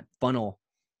funnel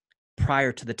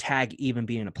prior to the tag even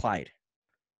being applied.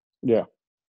 Yeah.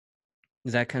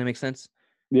 Does that kind of make sense?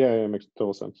 Yeah, it makes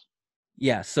total sense.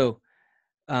 Yeah. So,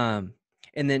 and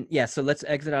then, yeah, so let's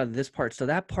exit out of this part. So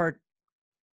that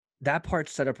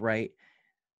part's set up right.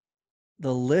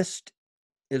 The list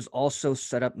is also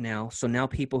set up now. So now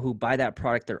people who buy that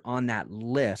product, they're on that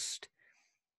list.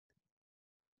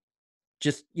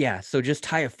 Just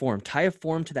tie a form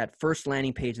to that first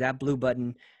landing page. That blue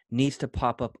button needs to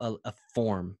pop up a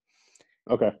form.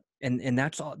 Okay. And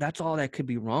that's all that could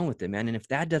be wrong with it, man. And if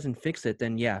that doesn't fix it,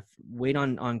 then yeah, wait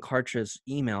on Kartra's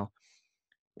email,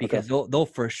 because they'll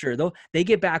for sure, they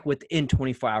get back within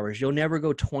 24 hours. You'll never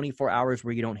go 24 hours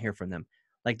where you don't hear from them.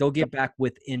 Like they'll get back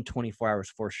within 24 hours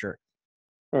for sure.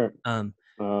 All right.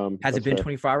 Has it been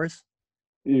 24 hours?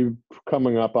 You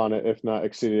coming up on it, if not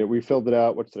exceeded it. We filled it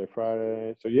out. What's today?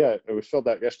 Friday. So yeah, it was filled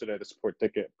out yesterday, the support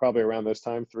ticket, probably around this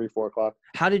time, 3-4 o'clock.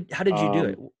 How did you do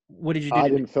it? What did you do? I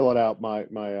didn't fill it out. My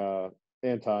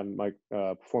Anton, my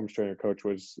performance trainer coach,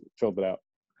 filled it out.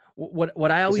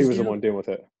 What I always he was the one dealing with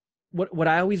it. What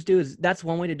I always do is, that's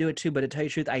one way to do it too. But to tell you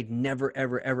the truth, I never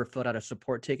ever filled out a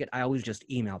support ticket. I always just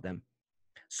emailed them.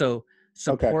 So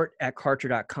support at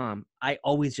Kartra.com. I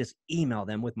always just email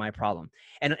them with my problem.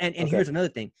 And here's another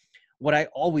thing. What I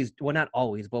always, well, not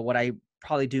always, but what I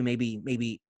probably do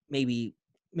maybe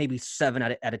 7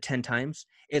 out of 10 times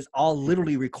is I'll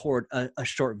literally record a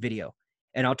short video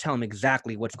and I'll tell them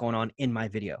exactly what's going on in my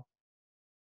video.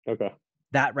 Okay.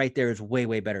 That right there is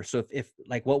way better. So if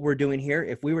like what we're doing here,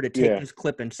 if we were to take this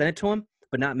clip and send it to them,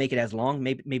 but not make it as long,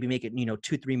 maybe make it,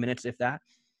 2-3 minutes, if that,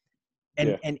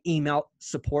 and email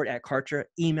support at Kartra,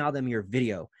 email them your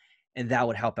video, and that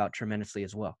would help out tremendously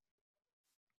as well.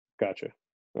 Gotcha.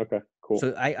 Okay, cool.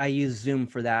 So I use Zoom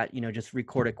for that, just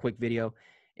record a quick video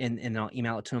and I'll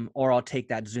email it to them, or I'll take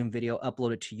that Zoom video,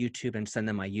 upload it to YouTube and send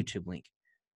them my YouTube link.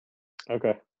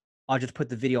 Okay. I'll just put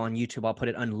the video on YouTube. I'll put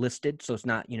it unlisted, so it's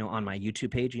not, on my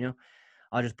YouTube page,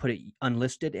 I'll just put it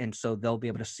unlisted, and so they'll be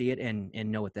able to see it and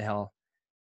know what the hell,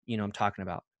 I'm talking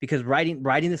about. Because writing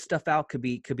this stuff out could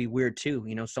be weird too.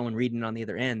 Someone reading it on the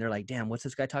other end, they're like, damn, what's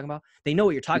this guy talking about? They know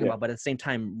what you're talking about, but at the same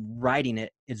time, writing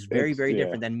it is very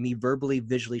different than me verbally,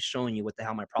 visually showing you what the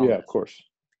hell my problem is. Yeah, of course.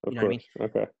 Of course. What I mean?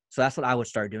 Okay. So that's what I would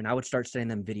start doing. I would start sending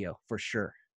them video for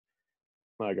sure.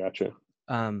 I gotcha.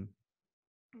 And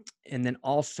then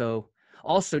also,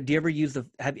 do you ever use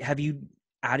have you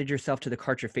added yourself to the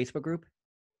Kartra Facebook group?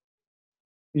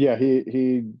 Yeah,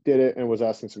 he did it and was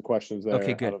asking some questions there.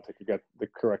 Okay, good. I don't think he got the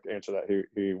correct answer that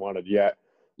he wanted yet.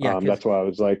 Yeah, that's why I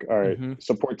was like, all right,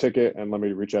 support ticket, and let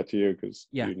me reach out to you because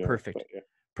perfect.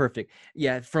 Perfect.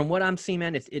 Yeah, from what I'm seeing,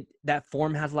 man, that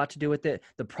form has a lot to do with it.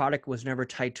 The product was never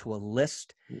tied to a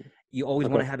list. You always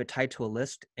want to have it tied to a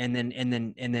list, and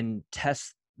then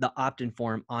test the opt-in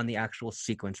form on the actual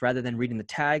sequence rather than reading the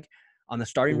tag on the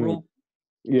starting rule.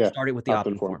 Yeah, start it with the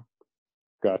opt-in form.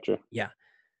 Gotcha. Yeah,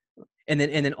 and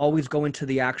then always go into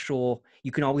the actual.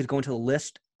 You can always go into the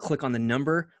list, click on the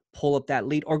number, pull up that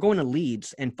lead, or go into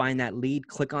leads and find that lead,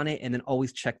 click on it, and then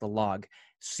always check the log,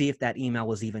 see if that email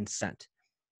was even sent.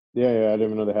 Yeah, I didn't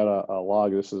even know they had a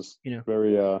log. This is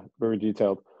very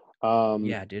detailed.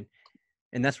 Yeah, dude.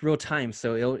 And that's real time,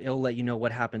 so it'll let you know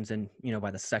what happens in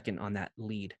by the second on that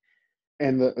lead.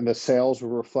 And the sales will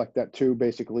reflect that too,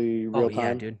 basically real time.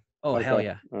 Yeah, dude. Oh, hell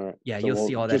yeah. All right. Yeah, so you'll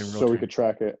see all that in real time. So we could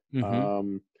track it.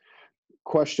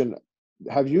 Question: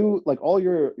 have you, like, all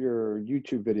your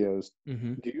YouTube videos?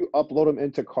 Do you upload them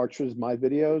into Kartra's My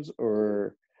Videos,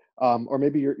 or Or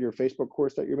maybe your Facebook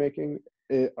course that you're making,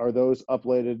 are those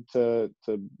uploaded to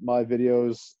my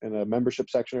videos in a membership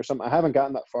section or something? I haven't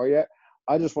gotten that far yet.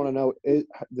 I just want to know,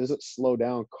 does it slow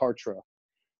down Kartra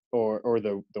or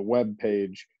the web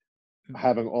page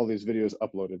having all these videos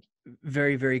uploaded?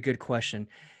 Very, very good question.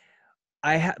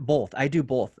 I have both. I do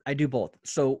both.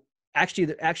 So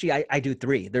actually, I do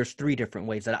three. There's three different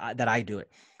ways that I do it.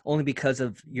 Only because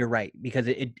of, you're right, because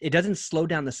it doesn't slow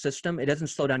down the system. It doesn't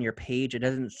slow down your page. It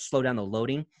doesn't slow down the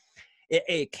loading.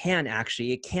 It can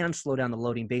slow down the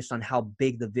loading based on how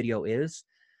big the video is.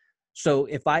 So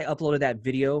if I uploaded that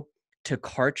video to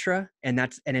Kartra and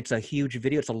it's a huge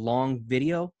video, it's a long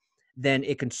video, then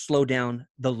it can slow down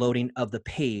the loading of the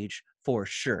page for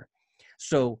sure.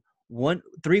 So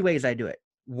three ways I do it.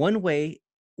 One way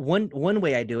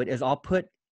I do it is I'll put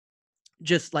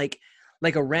just like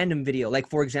a random video. Like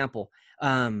for example,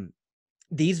 the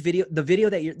video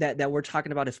that we're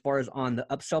talking about as far as on the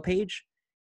upsell page,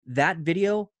 that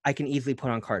video I can easily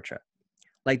put on Kartra.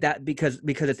 Like that, because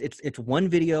it's one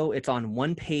video, it's on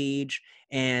one page,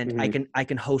 and I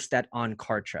can host that on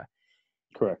Kartra.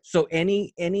 Correct. So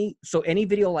any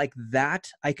video like that,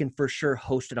 I can for sure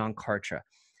host it on Kartra.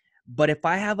 But if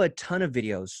I have a ton of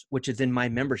videos, which is in my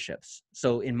memberships,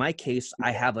 so in my case,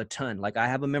 I have a ton. Like I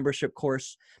have a membership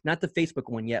course, not the Facebook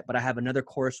one yet, but I have another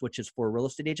course which is for real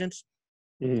estate agents.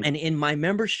 And in my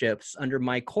memberships under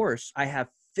my course, I have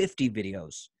 50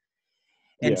 videos.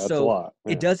 And that's a lot.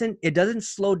 It doesn't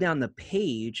slow down the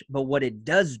page, but what it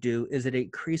does do is it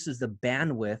increases the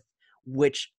bandwidth,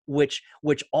 which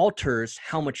alters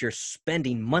how much you're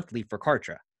spending monthly for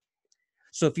Kartra.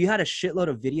 So if you had a shitload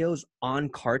of videos on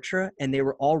Kartra and they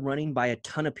were all running by a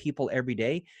ton of people every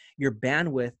day, your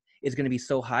bandwidth is going to be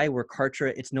so high where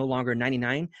Kartra, it's no longer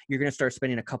 99. You're going to start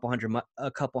spending a couple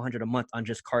hundred a month on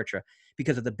just Kartra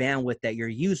because of the bandwidth that you're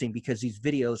using, because these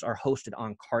videos are hosted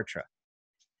on Kartra.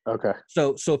 Okay.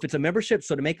 So if it's a membership,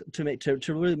 so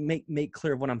to really make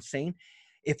clear what I'm saying,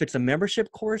 if it's a membership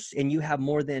course and you have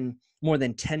more than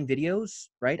 10 videos,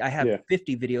 right? I have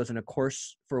 50 videos in a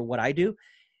course for what I do.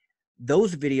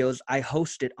 Those videos I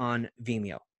host it on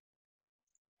Vimeo.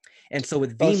 And so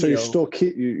with Vimeo, so you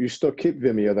still keep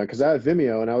Vimeo then? Because I have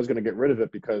Vimeo and I was going to get rid of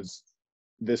it because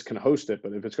this can host it,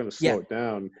 but if it's going to slow it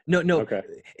down, no. Okay.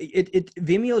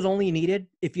 Vimeo is only needed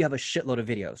if you have a shitload of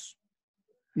videos.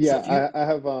 Yeah, so I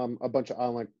have a bunch of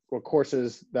online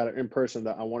courses that are in person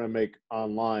that I want to make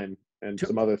online and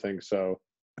some other things. So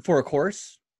for a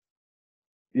course?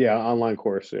 Yeah, online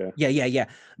course. Yeah. Yeah.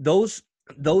 Those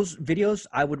videos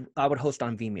I would host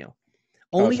on Vimeo.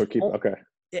 Okay.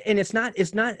 And it's not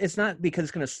because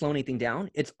it's going to slow anything down.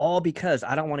 It's all because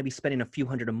I don't want to be spending a few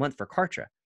hundred a month for Kartra.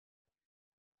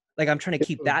 Like I'm trying to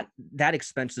keep that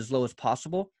expense as low as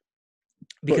possible,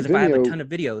 because if I have a ton of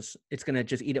videos, it's going to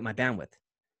just eat up my bandwidth.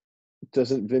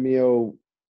 Doesn't Vimeo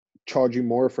charge you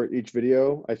more for each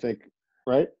video? I think,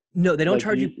 right? No, they don't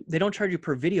charge you. They don't charge you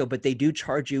per video, but they do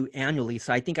charge you annually.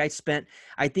 So and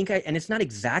it's not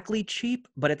exactly cheap,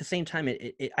 but at the same time,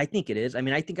 I think it is. I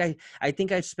mean, I think I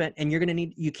spent, and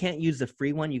you can't use the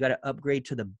free one. You got to upgrade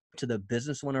to the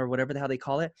business one or whatever the hell they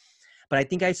call it. But I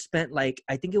think I spent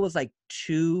it was like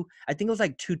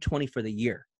 $220 for the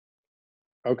year.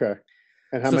 Okay.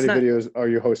 And how many videos are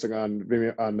you hosting on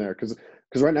Vimeo on there? Because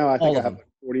right now I think I have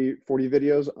 40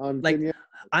 videos on Vimeo.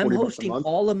 I'm hosting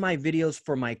all of my videos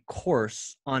for my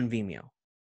course on Vimeo.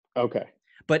 Okay.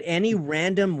 But any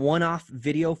random one-off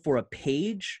video for a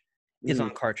page is on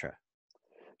Kartra.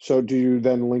 So do you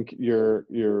then link your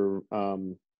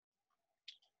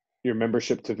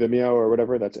membership to Vimeo or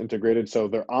whatever that's integrated? So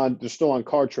they're still on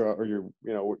Kartra or your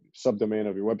subdomain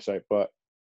of your website, but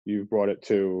you brought it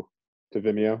to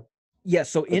Vimeo? Yeah,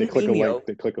 so in Vimeo,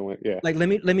 they click a link. Yeah. Like let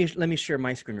me share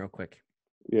my screen real quick.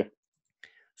 Yeah.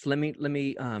 So let me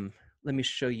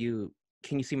show you.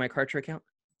 Can you see my Kartra account?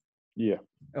 Yeah.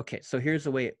 Okay, so here's the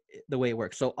way it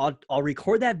works. So I'll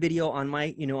record that video on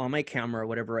my on my camera or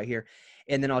whatever right here,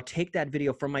 and then I'll take that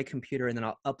video from my computer and then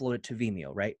I'll upload it to Vimeo,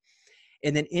 right?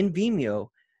 And then in Vimeo,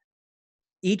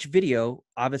 each video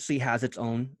obviously has its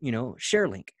own share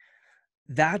link.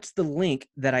 That's the link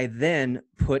that I then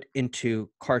put into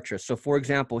Kartra. So for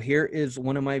example, here is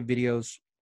one of my videos.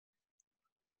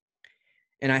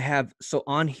 And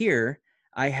on here,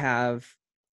 I have,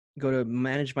 go to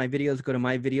manage my videos, go to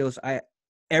my videos.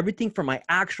 Everything for my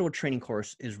actual training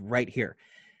course is right here.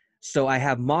 So I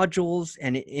have modules,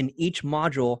 and in each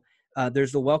module,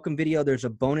 there's the welcome video. There's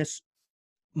a bonus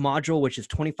module, which is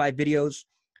 25 videos.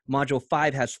 Module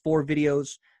 5 has 4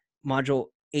 videos. Module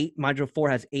 4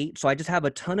 has 8. So I just have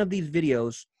a ton of these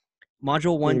videos.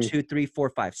 Module 1, 2, 3, 4,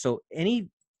 5. So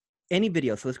any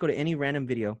video. So let's go to any random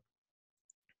video.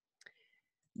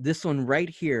 This one right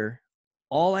here,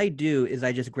 all I do is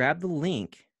I just grab the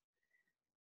link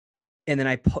and then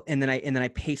I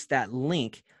paste that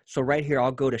link. So right here,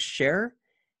 I'll go to share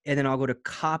and then I'll go to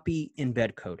copy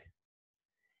embed code.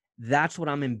 That's what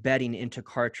I'm embedding into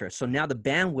Kartra. So now the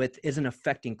bandwidth isn't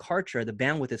affecting Kartra. The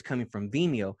bandwidth is coming from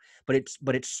Vimeo, but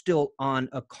it's still on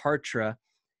a Kartra.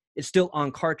 It's still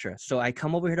on Kartra. So I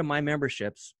come over here to my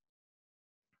memberships,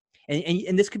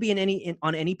 and this could be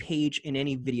on any page in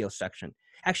any video section.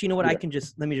 Actually, you know what? Yeah. I can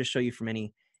let me just show you from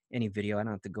any video. I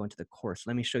don't have to go into the course.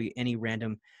 Let me show you any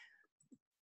random.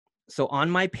 So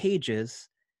on my pages,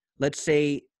 let's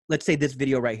say this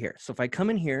video right here. So if I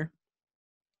come in here,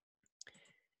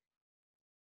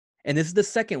 and this is the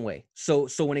second way. So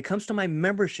when it comes to my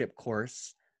membership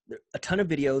course, a ton of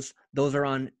videos, those are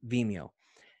on Vimeo.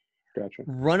 Gotcha.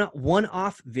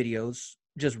 One-off videos,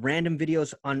 just random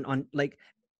videos on like,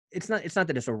 it's not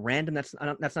that it's a random, that's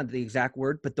not the exact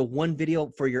word, but the one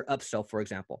video for your upsell, for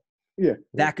example. Yeah.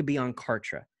 That could be on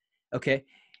Kartra. Okay.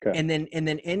 And then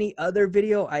any other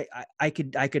video, I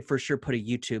could for sure put a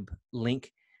YouTube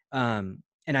link.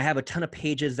 And I have a ton of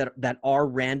pages that are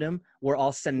random where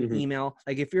I'll send an email.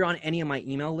 Like if you're on any of my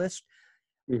email list,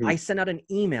 I send out an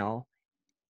email,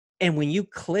 and when you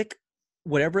click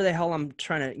whatever the hell I'm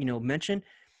trying to, mention,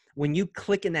 when you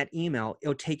click in that email,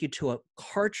 it'll take you to a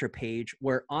Kartra page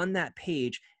where on that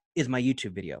page is my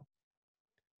YouTube video.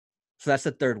 So that's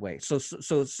the third way. So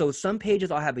some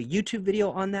pages I'll have a YouTube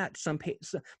video on that.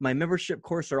 My membership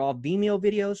course are all Vimeo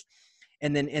videos,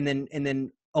 and then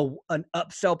an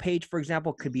upsell page, for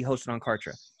example, could be hosted on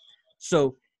Kartra.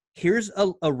 So here's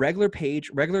a regular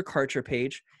Kartra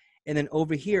page, and then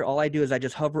over here, all I do is I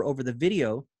just hover over the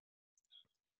video,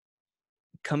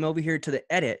 come over here to the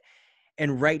edit,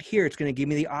 and right here it's going to give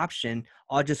me the option.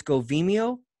 I'll just go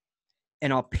Vimeo,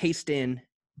 and I'll paste in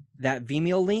that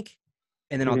Vimeo link,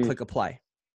 and then I'll click apply.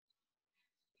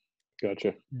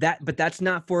 Gotcha. But that's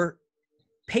not for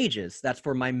pages. That's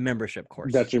for my membership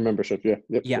course. That's your membership. Yeah.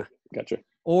 Yep. Yeah. Gotcha.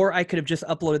 Or I could have just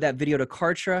uploaded that video to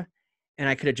Kartra, and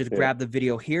I could have just grabbed the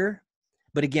video here.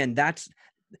 But again,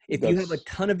 if you have a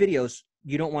ton of videos,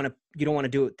 you don't want to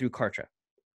do it through Kartra.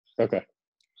 Okay.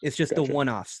 It's just the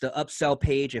one-offs, the upsell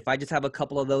page. If I just have a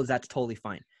couple of those, that's totally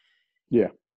fine. Yeah.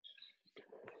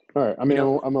 All right. I mean,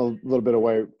 I'm a little bit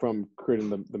away from creating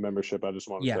the membership. I just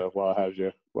wanted to, while I had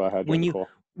you on the call.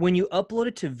 When you upload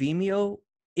it to Vimeo,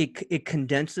 it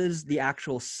condenses the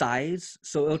actual size.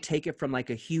 So it'll take it from like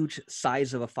a huge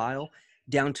size of a file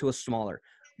down to a smaller.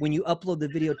 When you upload the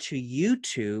video to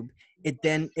YouTube, it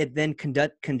then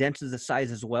condenses the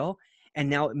size as well. And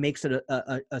now it makes it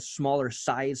a smaller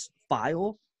size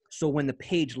file. So when the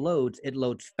page loads, it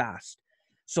loads fast.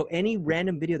 So any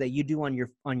random video that you do on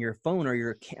your phone or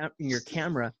your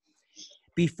camera,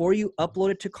 before you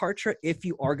upload it to Kartra, if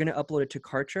you are going to upload it to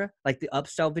Kartra, like the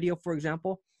upsell video, for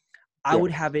example, I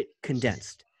would have it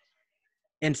condensed.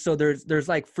 And so there's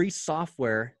like free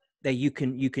software that you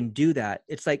can do that.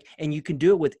 It's like, and you can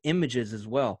do it with images as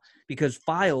well, because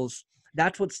files,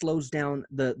 that's what slows down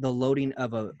the loading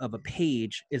of a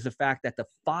page, is the fact that the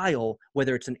file,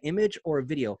 whether it's an image or a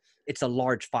video, it's a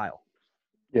large file.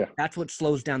 Yeah. That's what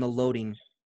slows down the loading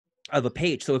of a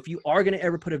page. So if you are going to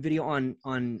ever put a video on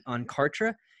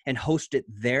Kartra and host it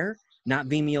there, not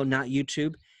Vimeo, not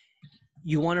YouTube,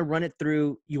 you want to run it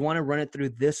through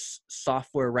this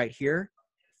software right here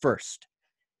first,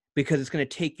 because it's going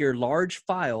to take your large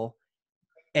file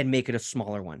and make it a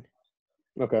smaller one.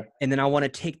 Okay. And then I want to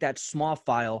take that small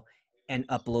file and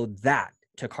upload that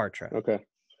to Kartra. Okay.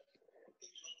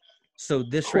 So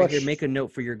this right here, make a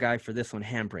note for your guy for this one,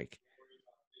 Handbrake.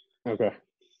 Okay.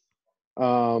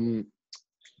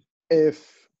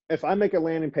 If I make a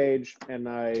landing page and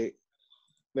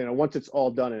once it's all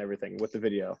done and everything with the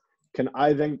video, can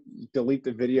I then delete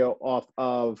the video off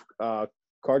of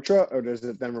Kartra, or does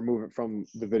it then remove it from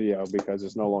the video because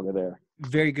it's no longer there?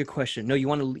 Very good question. No, you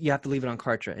have to leave it on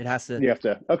Kartra. It has to. You have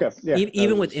to. Okay. Yeah.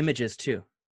 Even with images too.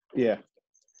 Yeah.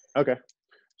 Okay.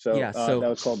 So yeah. So that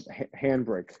was called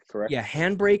Handbrake, correct? Yeah,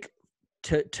 Handbrake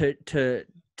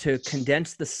to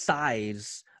condense the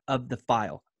size of the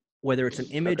file, whether it's an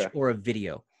image or a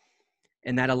video,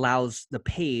 and that allows the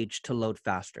page to load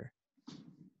faster.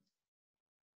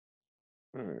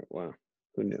 All right. Wow.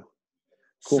 Who knew?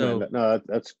 Cool, so, man. No,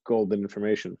 that's golden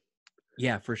information.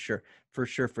 Yeah, for sure.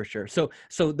 So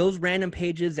those random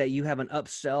pages that you have an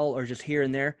upsell or just here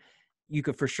and there, you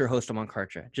could for sure host them on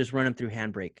Kartra. Just run them through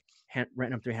Handbrake.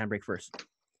 Run them through Handbrake first.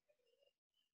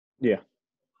 Yeah.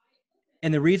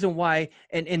 And the reason why,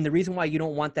 and the reason why you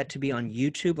don't want that to be on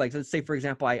YouTube, like let's say, for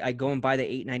example, I go and buy the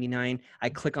 $8.99, I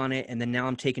click on it, and then now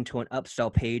I'm taken to an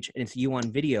upsell page, and it's you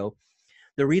on video.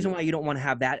 the reason why you don't want to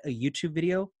have that a YouTube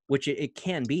video, which it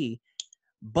can be,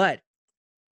 but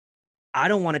I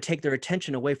don't want to take their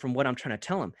attention away from what I'm trying to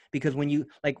tell them. Because when you,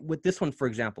 like with this one, for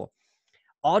example,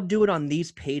 I'll do it on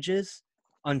these pages,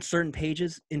 on certain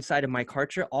pages inside of my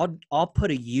Kartra. I'll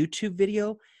put a YouTube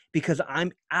video because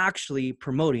I'm actually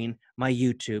promoting my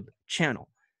YouTube channel.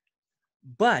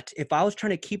 But if I was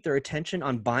trying to keep their attention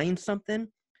on buying something,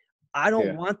 I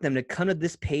don't want them to come to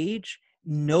this page,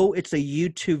 know it's a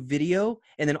YouTube video,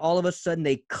 and then all of a sudden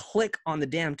they click on the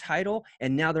damn title,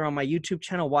 and now they're on my YouTube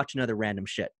channel watching other random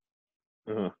shit.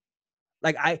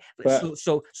 Like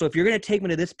so if you're gonna take me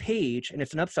to this page and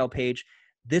it's an upsell page,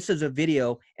 this is a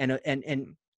video and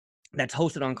that's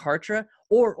hosted on Kartra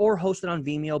or hosted on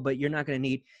Vimeo, but you're not gonna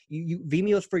need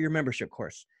Vimeo's for your membership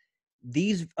course.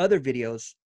 These other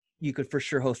videos, you could for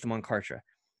sure host them on Kartra,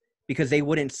 because they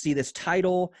wouldn't see this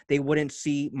title. They wouldn't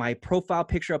see my profile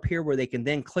picture up here where they can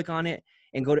then click on it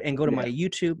and go to my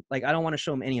YouTube. Like, I don't want to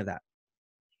show them any of that.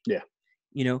 Yeah.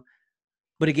 You know,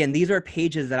 but again, these are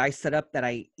pages that I set up that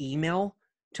I email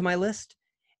to my list,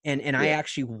 and I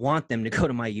actually want them to go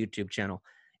to my YouTube channel,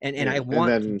 and I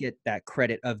want to get that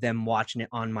credit of them watching it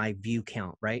on my view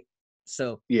count. Right.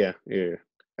 So yeah.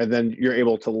 And then you're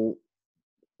able to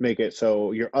make it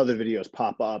so your other videos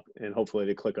pop up and hopefully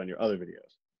they click on your other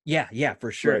videos. Yeah,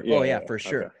 for sure. Right, yeah, for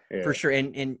sure. Okay, for sure.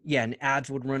 And ads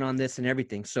would run on this and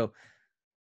everything. So,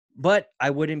 but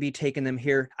I wouldn't be taking them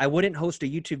here. I wouldn't host a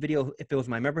YouTube video if it was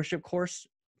my membership course,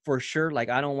 for sure. Like,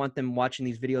 I don't want them watching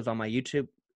these videos on my YouTube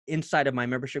inside of my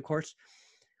membership course.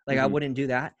 Like, I wouldn't do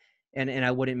that. And I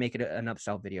wouldn't make it an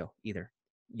upsell video either,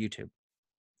 YouTube.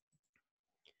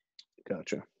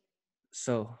 Gotcha.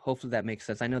 So hopefully that makes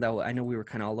sense. I know we were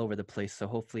kind of all over the place. So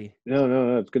hopefully.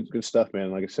 No, it's good stuff,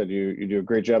 man. Like I said, you do a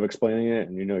great job explaining it,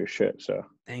 and you know your shit. So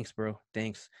thanks, bro.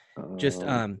 Thanks. Just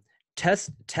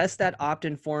test that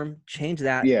opt-in form, change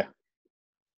that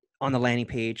on the landing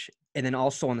page, and then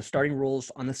also on the starting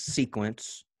rules on the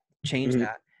sequence, change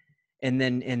that, and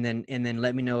then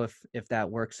let me know if that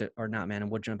works or not, man,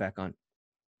 and we'll jump back on.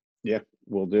 Yeah,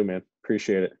 we'll do, man.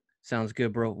 Appreciate it. Sounds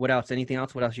good, bro. What else? Anything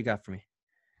else? What else you got for me?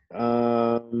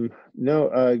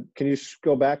 No. Can you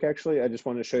go back? Actually, I just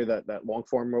wanted to show you that long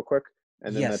form real quick,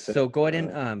 and then yes. So go ahead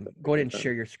and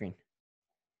share your screen.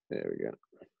 There we go.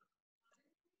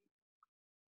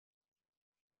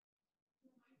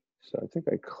 So I think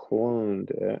I cloned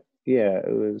it. Yeah,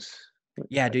 it was.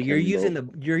 Yeah, dude, you're using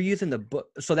the book.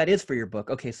 So that is for your book.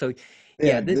 Okay, so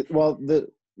this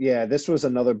was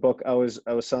another book I was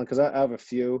selling, because I have a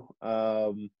few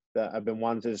that I've been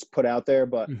wanting to just put out there,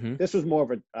 but this was more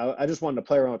of I just wanted to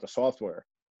play around with the software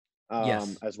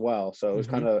as well. So it was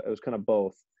kind of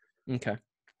both. Okay.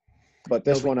 But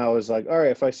this one I was like, all right,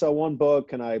 if I sell one book,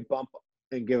 can I bump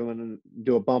and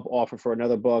do a bump offer for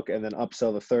another book and then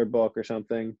upsell the third book or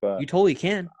something? But you totally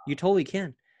can.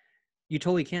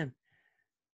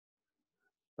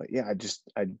 But yeah,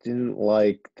 I didn't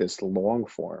like this long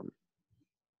form.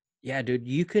 Yeah, dude,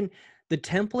 the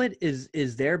template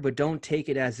is there, but don't take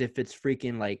it as if it's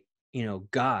freaking like,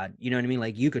 God, you know what I mean?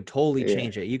 Like, you could totally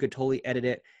change it. You could totally edit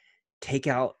it, take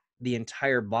out the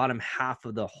entire bottom half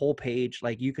of the whole page.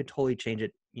 Like, you could totally change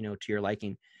it, to your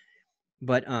liking.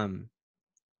 But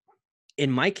in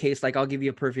my case, like, I'll give you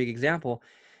a perfect example.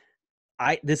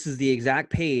 This is the exact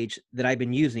page that I've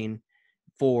been using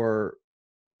for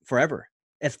forever.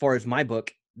 As far as my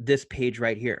book, this page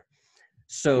right here.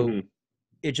 So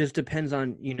it just depends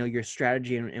on, your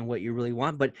strategy and what you really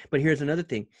want. But here's another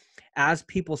thing. As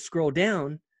people scroll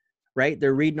down, right,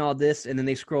 they're reading all this and then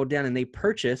they scroll down and they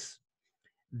purchase.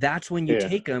 That's when you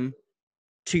take them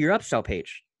to your upsell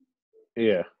page.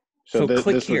 Yeah. So this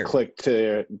would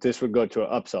go to an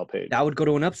upsell page. That would go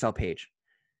to an upsell page.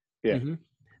 Yeah.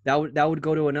 That would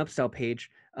go to an upsell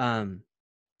page.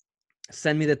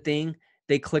 Send me the thing.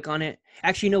 They click on it.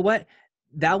 Actually, you know what?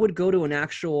 That would go to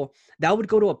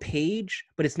a page,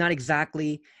 but it's not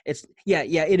exactly, it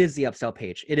is the upsell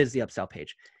page. It is the upsell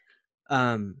page.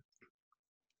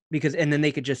 Because, and then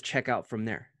they could just check out from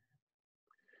there.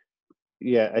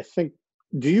 Yeah. I think,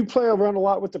 do you play around a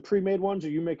lot with the pre-made ones, or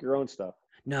you make your own stuff?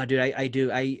 No, dude, I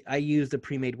do. I use the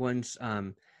pre-made ones,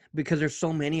 because there's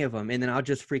so many of them, and then I'll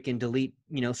just freaking delete,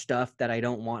 stuff that I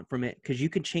don't want from it. Cause you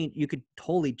could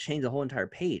totally change the whole entire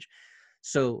page.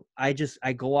 So I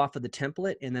go off of the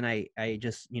template, and then I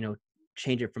just,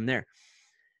 change it from there.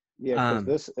 Yeah,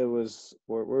 because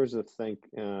where's the thing?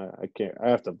 I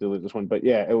have to delete this one, but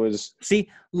yeah, it was. See,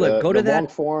 look, go to that long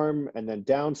form, and then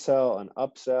downsell and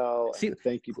upsell. See, and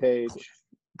thank you page.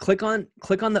 Click on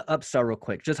the upsell real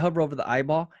quick. Just hover over the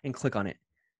eyeball and click on it.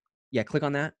 Yeah, click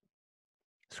on that.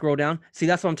 Scroll down. See,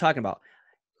 that's what I'm talking about.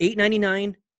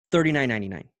 $8.99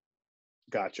 $39.99.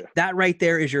 Gotcha. That right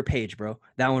there is your page, bro.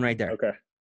 That one right there. Okay.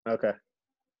 Okay.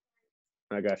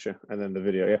 I gotcha. And then the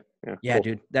video. Yeah, cool.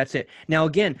 dude. That's it. Now,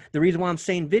 again, the reason why I'm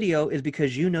saying video is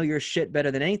because you know your shit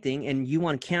better than anything, and you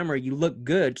on camera, you look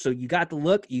good. So you got the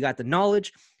look, you got the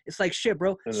knowledge. It's like, shit,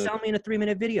 bro. Sell me in a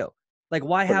 3-minute video. Like,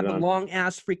 why have the long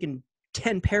ass freaking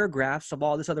 10 paragraphs of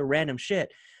all this other random shit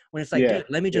when it's like, dude,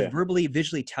 let me just verbally,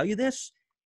 visually tell you this.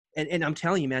 And I'm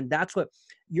telling you, man, that's what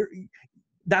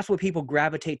people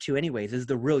gravitate to anyways, is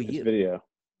the real you. Video.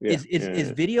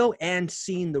 Is video and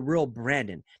seeing the real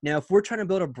Brandon. Now, if we're trying to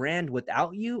build a brand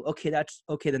without you,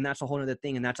 then that's a whole other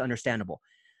thing, and that's understandable.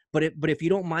 But if you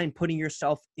don't mind putting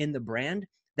yourself in the brand,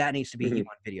 that needs to be you on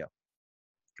video.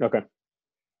 Okay.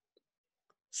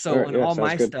 So on all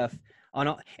my stuff,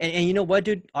 and you know what,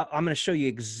 dude, I'm going to show you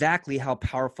exactly how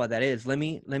powerful that is. Let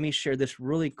me share this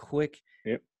really quick.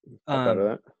 Yep. Out of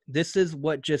that. This is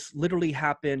what just literally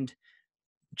happened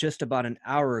just about an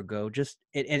hour ago, and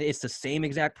it's the same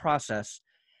exact process.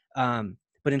 But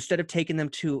instead of taking them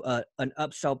to an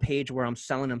upsell page where I'm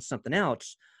selling them something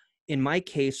else, in my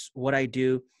case, what I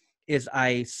do is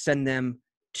I send them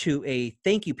to a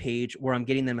thank you page where I'm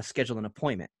getting them to schedule an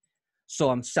appointment. So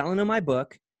I'm selling them my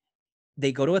book.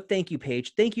 They go to a thank you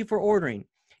page. Thank you for ordering.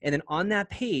 And then on that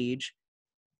page,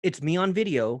 it's me on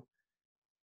video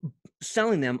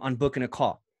selling them on booking a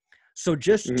call. So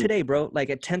just today, bro, like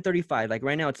at 10:35, like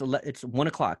right now it's 1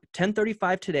 o'clock,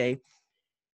 10:35 today,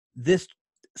 this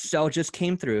sell just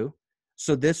came through.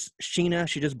 So this Sheena,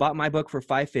 she just bought my book for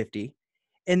 $550.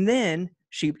 And then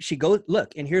she goes,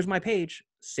 look, and here's my page,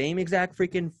 same exact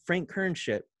freaking Frank Kern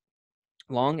shit,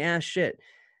 long ass shit.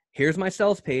 Here's my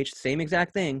sales page, same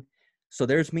exact thing. So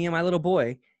there's me and my little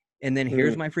boy. And then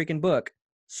here's my freaking book.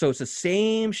 So it's the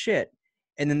same shit.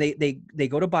 And then they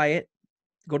go to buy it,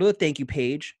 go to the thank you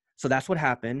page. So that's what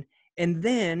happened. And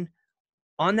then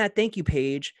on that thank you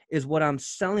page is what I'm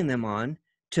selling them on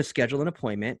to schedule an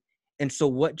appointment. And so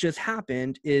what just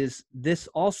happened is this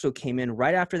also came in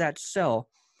right after that sell.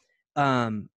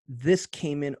 This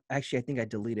came in, actually, I think I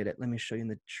deleted it. Let me show you in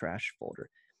the trash folder.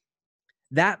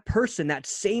 That person, that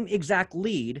same exact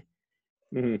lead.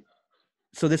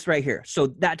 So this right here. So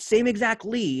that same exact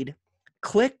lead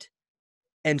clicked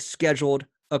and scheduled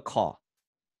a call.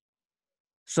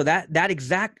 So that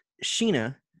exact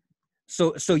Sheena,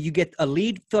 so you get a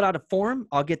lead, fill out a form.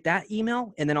 I'll get that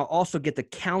email, and then I'll also get the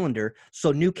calendar.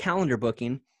 So new calendar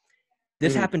booking.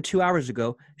 This happened 2 hours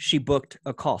ago. She booked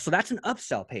a call. So that's an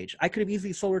upsell page. I could have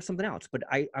easily sold her something else, but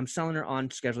I'm selling her on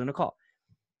scheduling a call.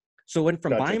 So it went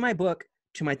from buying my book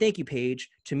to my thank you page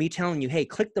to me telling you, hey,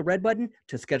 click the red button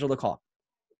to schedule the call.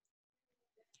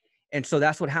 And so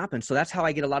that's what happens. So that's how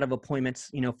I get a lot of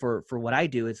appointments, for what I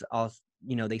do is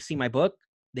they see my book,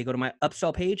 they go to my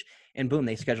upsell page, and boom,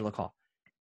 they schedule a call.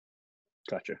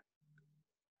 Gotcha.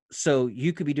 So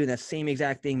you could be doing that same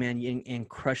exact thing, man, and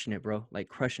crushing it, bro. Like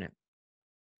crushing it.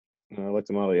 I like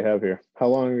the model you have here. How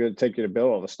long did it take you to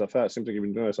build all this stuff out? It seems like you've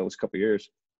been doing this all this couple of years.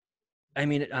 I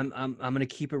mean, I'm gonna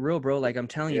keep it real, bro. Like I'm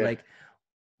telling you, like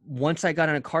once I got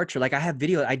on a Kartra, like I have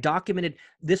video, I documented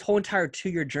this whole entire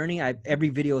 2-year journey. Every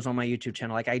video is on my YouTube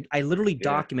channel. Like I literally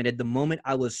documented the moment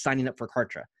I was signing up for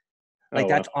Kartra. Like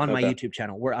that's on my YouTube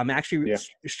channel where I'm actually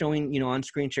showing, on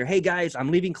screen share, hey guys, I'm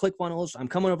leaving ClickFunnels. I'm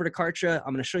coming over to Kartra.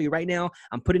 I'm going to show you right now.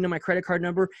 I'm putting in my credit card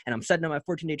number and I'm setting up my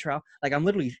 14-day trial. Like I'm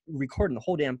literally recording the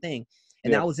whole damn thing.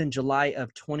 And that was in July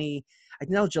of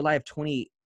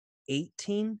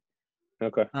 2018.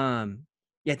 Okay.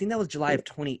 Yeah, I think that was July of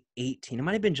 2018. It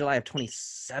might've been July of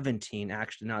 2017,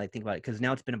 actually, now that I think about it, because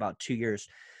now it's been about 2 years.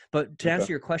 But to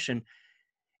answer your question,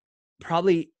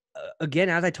 probably, again,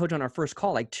 as I told you on our first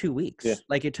call, like 2 weeks.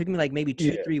 Like it took me like maybe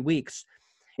 2-3 weeks.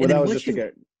 Well, and that was just to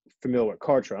get familiar with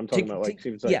Kartra. I'm talking about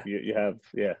seems like you have,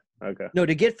 okay. No,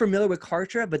 to get familiar with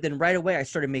Kartra, but then right away I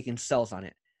started making sells on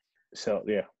it. So,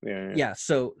 yeah.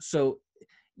 So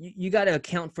you got to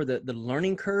account for the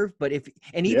learning curve, but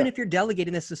even if you're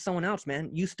delegating this to someone else, man,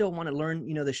 you still want to learn,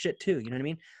 the shit too. You know what I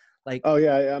mean? Like, oh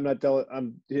yeah, I'm not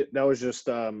that was just,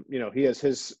 he has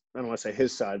his, I don't want to say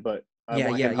his side, but I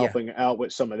want him helping out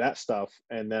with some of that stuff.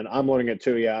 And then I'm learning it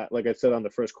too. Yeah. Like I said on the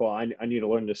first call, I need to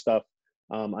learn this stuff.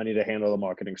 I need to handle the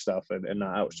marketing stuff and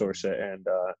not outsource it. And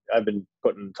I've been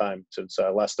putting time since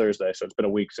last Thursday. So it's been a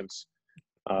week since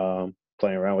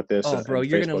playing around with this. Oh, bro,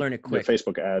 you're going to learn it quick. The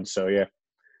Facebook ads. So yeah.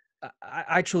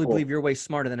 I truly believe you're way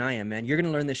smarter than I am, man. You're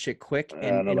going to learn this shit quick.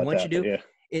 And once you do,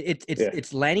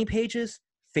 it's landing pages,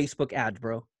 Facebook ads,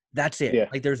 bro. That's it.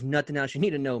 Like there's nothing else you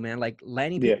need to know, man. Like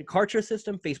landing page, Kartra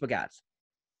system, Facebook ads.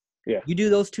 Yeah. You do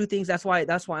those two things. That's why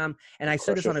I'm, and I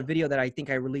said this Crush on a it. video that I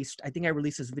think I released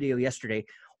this video yesterday,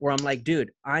 where I'm like,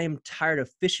 dude, I am tired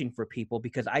of fishing for people,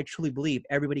 because I truly believe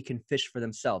everybody can fish for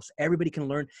themselves. Everybody can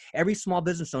learn. Every small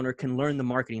business owner can learn the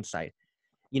marketing side,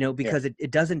 you know, because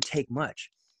it doesn't take much,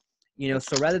 you know.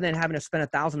 So rather than having to spend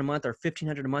 $1,000 a month or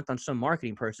 $1,500 a month on some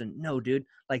marketing person, no, dude,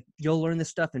 like, you'll learn this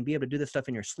stuff and be able to do this stuff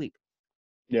in your sleep.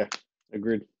 Yeah.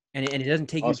 Agreed. And it doesn't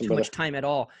take you Awesome, too brother. much time at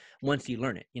all once you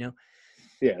learn it, you know?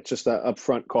 Yeah, it's just that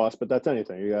upfront cost, but that's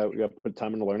anything. You got to put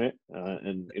time in to learn it,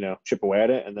 and you know, chip away at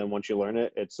it, and then once you learn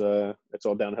it, it's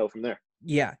all downhill from there.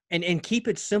 Yeah. And keep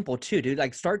it simple too, dude.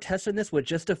 Like, start testing this with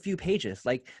just a few pages.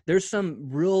 Like, there's some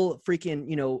real freaking,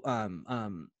 you know,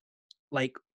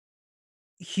 like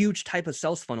huge type of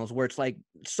sales funnels where it's like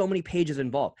so many pages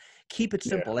involved. Keep it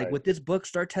simple. Like with this book,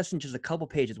 start testing just a couple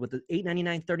pages. With the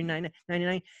 $8.99,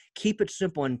 $39.99, keep it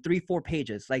simple in 3-4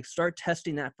 pages. Like, start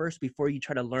testing that first before you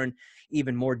try to learn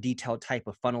even more detailed type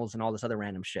of funnels and all this other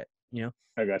random shit, you know?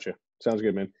 I got you. Sounds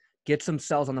good, man. Get some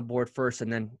sales on the board first,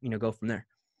 and then, you know, go from there.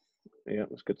 Yeah,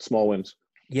 let's get small wins.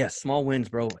 Yes, small wins,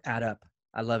 bro, add up.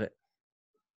 I love it.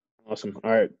 Awesome.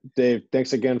 All right, Dave,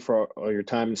 thanks again for all your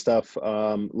time and stuff.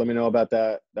 Let me know about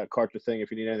that Kartra thing if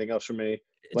you need anything else from me.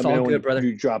 It's Let me all know good, when brother.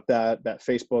 you drop that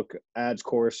Facebook ads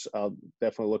course. I'll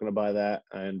definitely looking to buy that.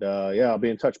 And yeah, I'll be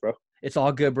in touch, bro. It's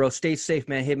all good, bro. Stay safe,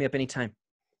 man. Hit me up anytime.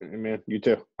 Man, you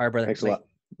too. All right, brother. Thanks a lot.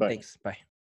 Bye. Thanks. Bye.